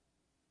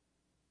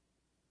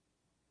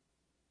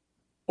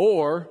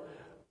 Or,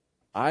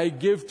 I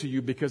give to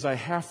you because I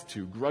have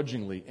to,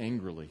 grudgingly,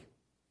 angrily.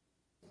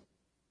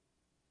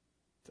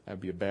 That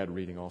would be a bad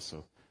reading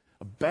also.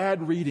 A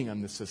bad reading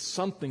on this says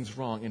something's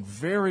wrong, and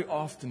very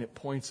often it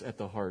points at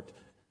the heart.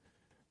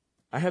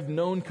 I have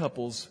known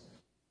couples,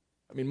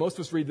 most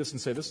of us read this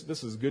and say,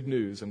 this is good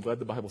news. I'm glad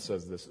the Bible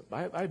says this.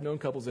 I've known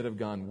couples that have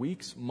gone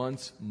weeks,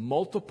 months,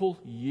 multiple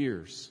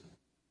years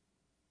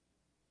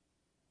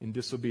in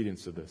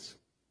disobedience to this.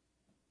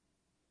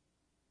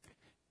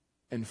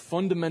 And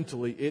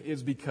fundamentally, it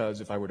is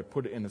because, if I were to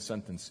put it in a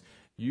sentence,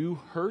 you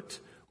hurt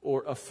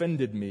or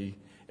offended me,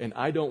 and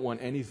I don't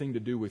want anything to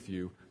do with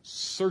you.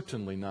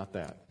 Certainly not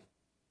that.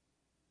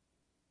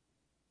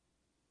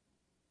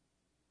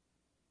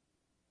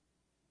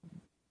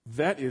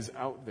 That is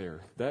out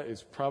there. That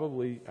is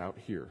probably out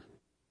here.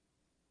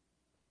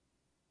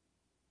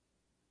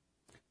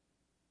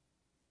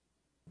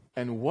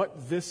 And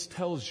what this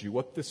tells you,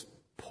 what this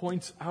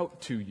points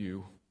out to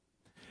you,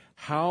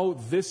 how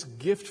this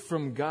gift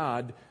from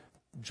God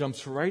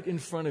jumps right in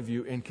front of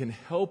you and can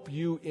help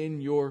you in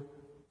your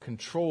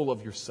control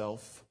of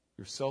yourself,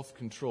 your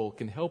self-control,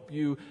 can help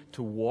you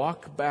to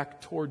walk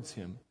back towards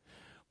Him,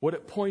 what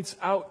it points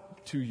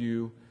out to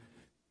you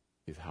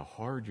is how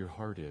hard your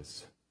heart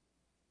is.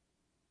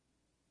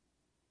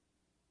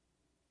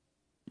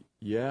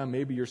 Yeah,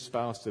 maybe your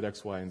spouse did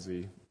X, Y, and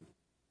Z.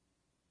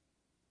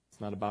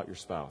 It's not about your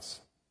spouse.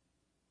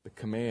 The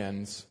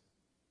commands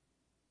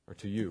are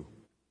to you.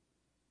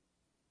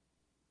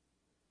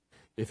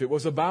 If it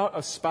was about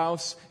a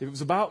spouse, if it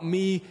was about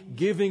me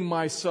giving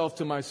myself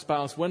to my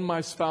spouse when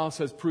my spouse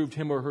has proved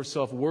him or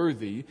herself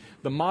worthy,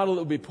 the model it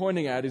would be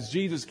pointing at is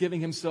Jesus giving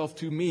Himself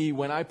to me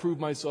when I prove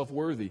myself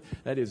worthy.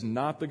 That is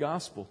not the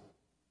gospel.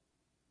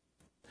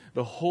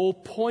 The whole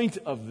point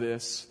of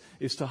this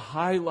is to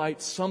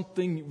highlight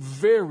something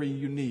very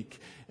unique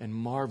and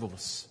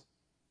marvelous.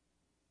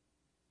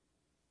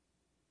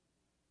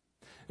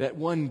 That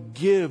one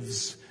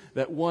gives,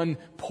 that one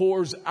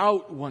pours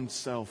out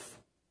oneself,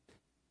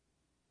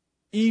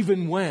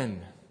 even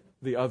when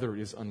the other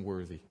is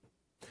unworthy.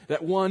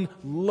 That one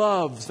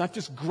loves, not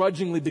just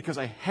grudgingly because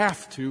I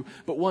have to,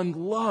 but one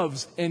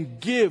loves and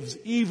gives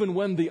even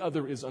when the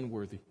other is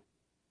unworthy.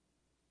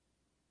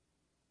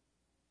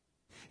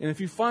 And if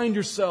you find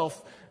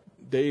yourself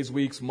days,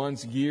 weeks,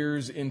 months,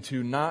 years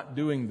into not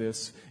doing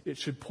this, it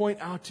should point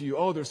out to you,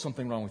 oh, there's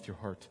something wrong with your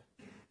heart.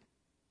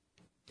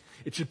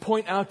 It should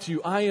point out to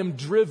you, I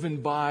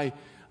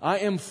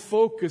am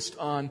focused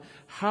on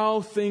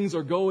how things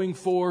are going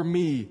for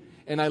me,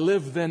 and I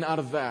live then out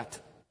of that.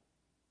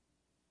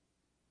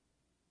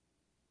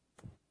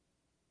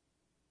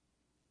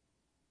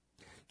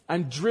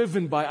 I'm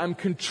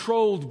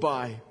controlled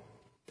by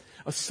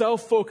a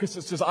self-focus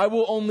that says, I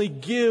will only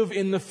give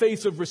in the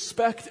face of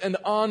respect and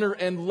honor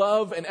and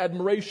love and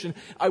admiration.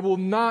 I will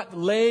not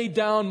lay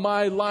down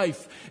my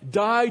life,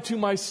 die to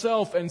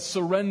myself, and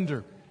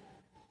surrender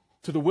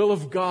to the will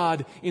of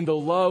God in the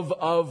love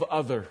of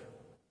other.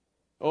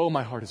 Oh,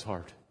 my heart is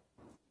hard.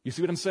 You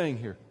see what I'm saying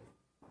here?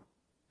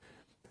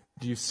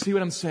 Do you see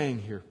what I'm saying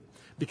here?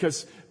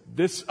 Because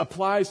this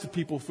applies to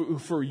people who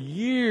for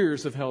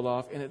years have held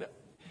off, and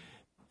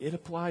it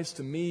applies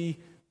to me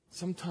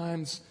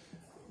sometimes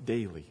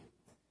daily.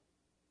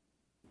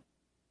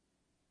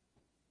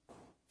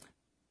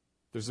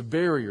 There's a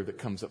barrier that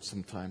comes up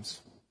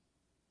sometimes.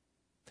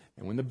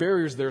 And when the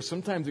barrier's there,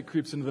 sometimes it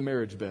creeps into the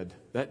marriage bed.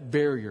 That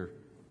barrier.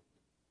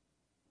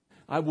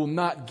 I will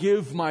not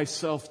give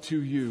myself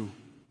to you,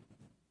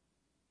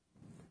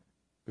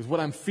 because what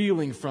I'm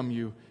feeling from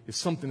you is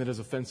something that is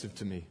offensive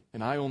to me,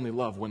 and I only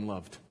love when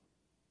loved.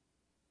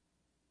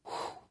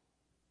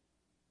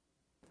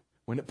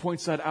 When it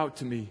points that out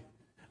to me,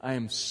 I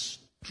am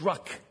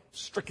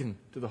stricken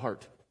to the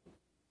heart.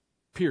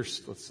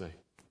 Pierced, let's say.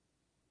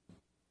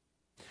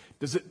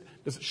 Does it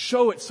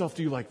show itself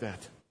to you like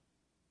that?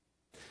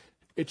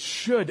 It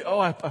should. Oh,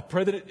 I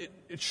pray that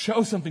it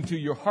shows something to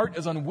you. Your heart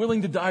is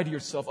unwilling to die to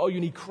yourself. Oh, you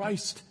need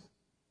Christ.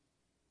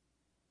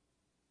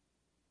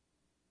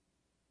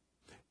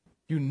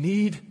 You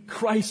need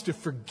Christ to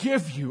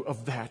forgive you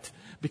of that,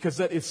 because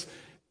that is,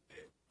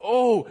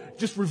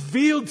 just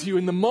revealed to you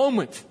in the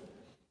moment.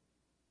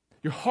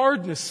 Your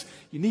hardness,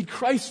 you need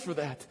Christ for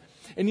that.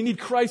 And you need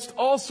Christ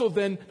also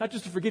then, not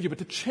just to forgive you, but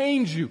to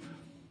change you.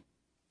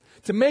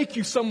 To make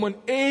you someone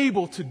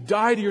able to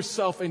die to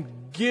yourself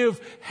and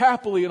give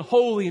happily and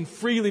wholly and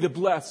freely to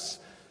bless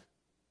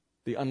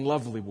the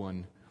unlovely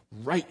one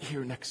right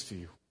here next to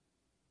you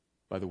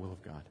by the will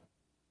of God.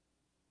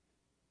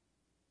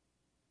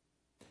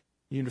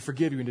 You need to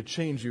forgive you and to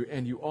change you,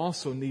 and you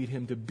also need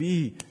Him to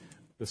be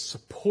the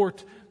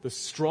support, the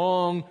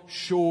strong,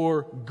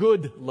 sure,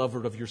 good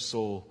lover of your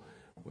soul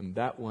when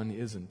that one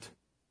isn't.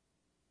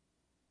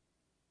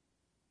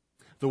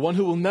 The one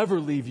who will never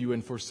leave you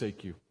and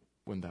forsake you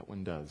when that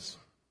one does.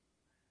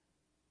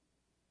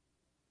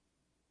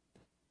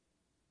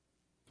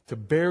 To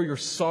bear your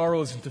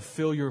sorrows and to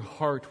fill your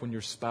heart when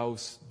your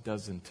spouse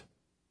doesn't.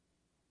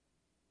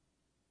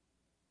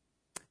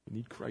 You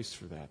need Christ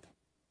for that.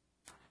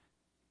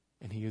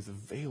 And He is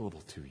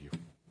available to you.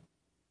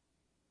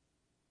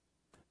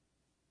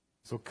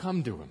 So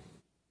come to Him.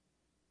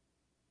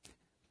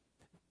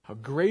 How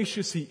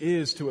gracious He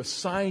is to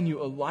assign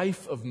you a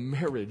life of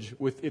marriage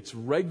with its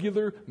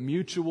regular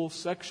mutual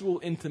sexual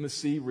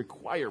intimacy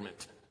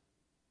requirement.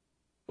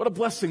 What a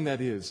blessing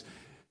that is.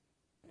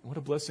 And what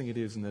a blessing it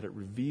is in that it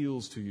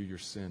reveals to you your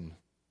sin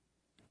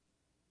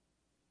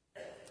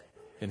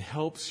and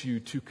helps you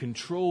to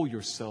control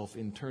yourself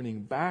in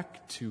turning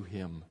back to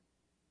Him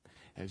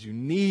as you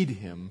need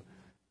Him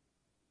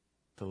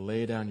to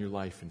lay down your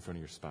life in front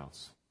of your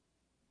spouse.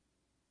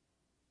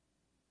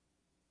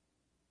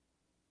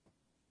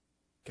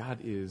 God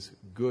is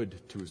good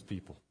to His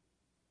people.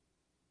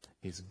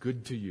 He's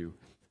good to you.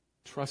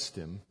 Trust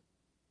Him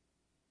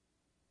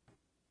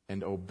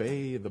and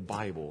obey the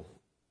Bible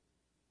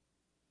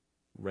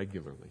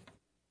regularly.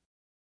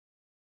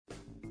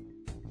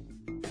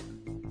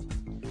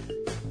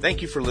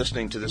 Thank you for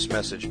listening to this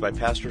message by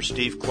Pastor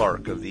Steve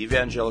Clark of the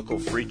Evangelical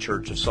Free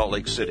Church of Salt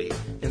Lake City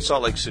in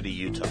Salt Lake City,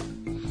 Utah.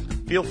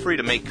 If Feel free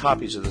to make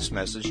copies of this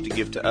message to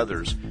give to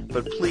others,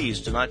 but please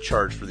do not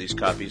charge for these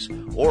copies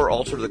or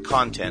alter the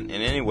content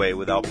in any way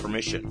without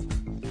permission.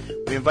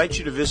 We invite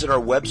you to visit our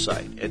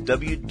website at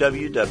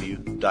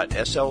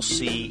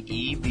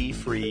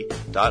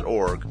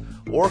www.slcevfree.org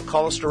or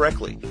call us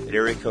directly at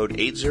area code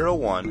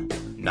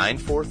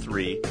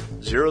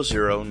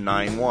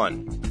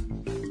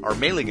 801-943-0091. Our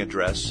mailing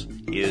address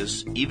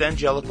is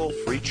Evangelical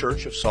Free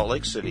Church of Salt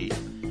Lake City,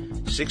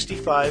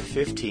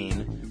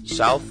 6515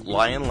 South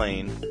Lion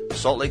Lane,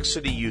 Salt Lake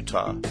City,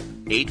 Utah,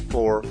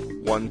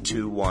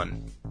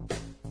 84121.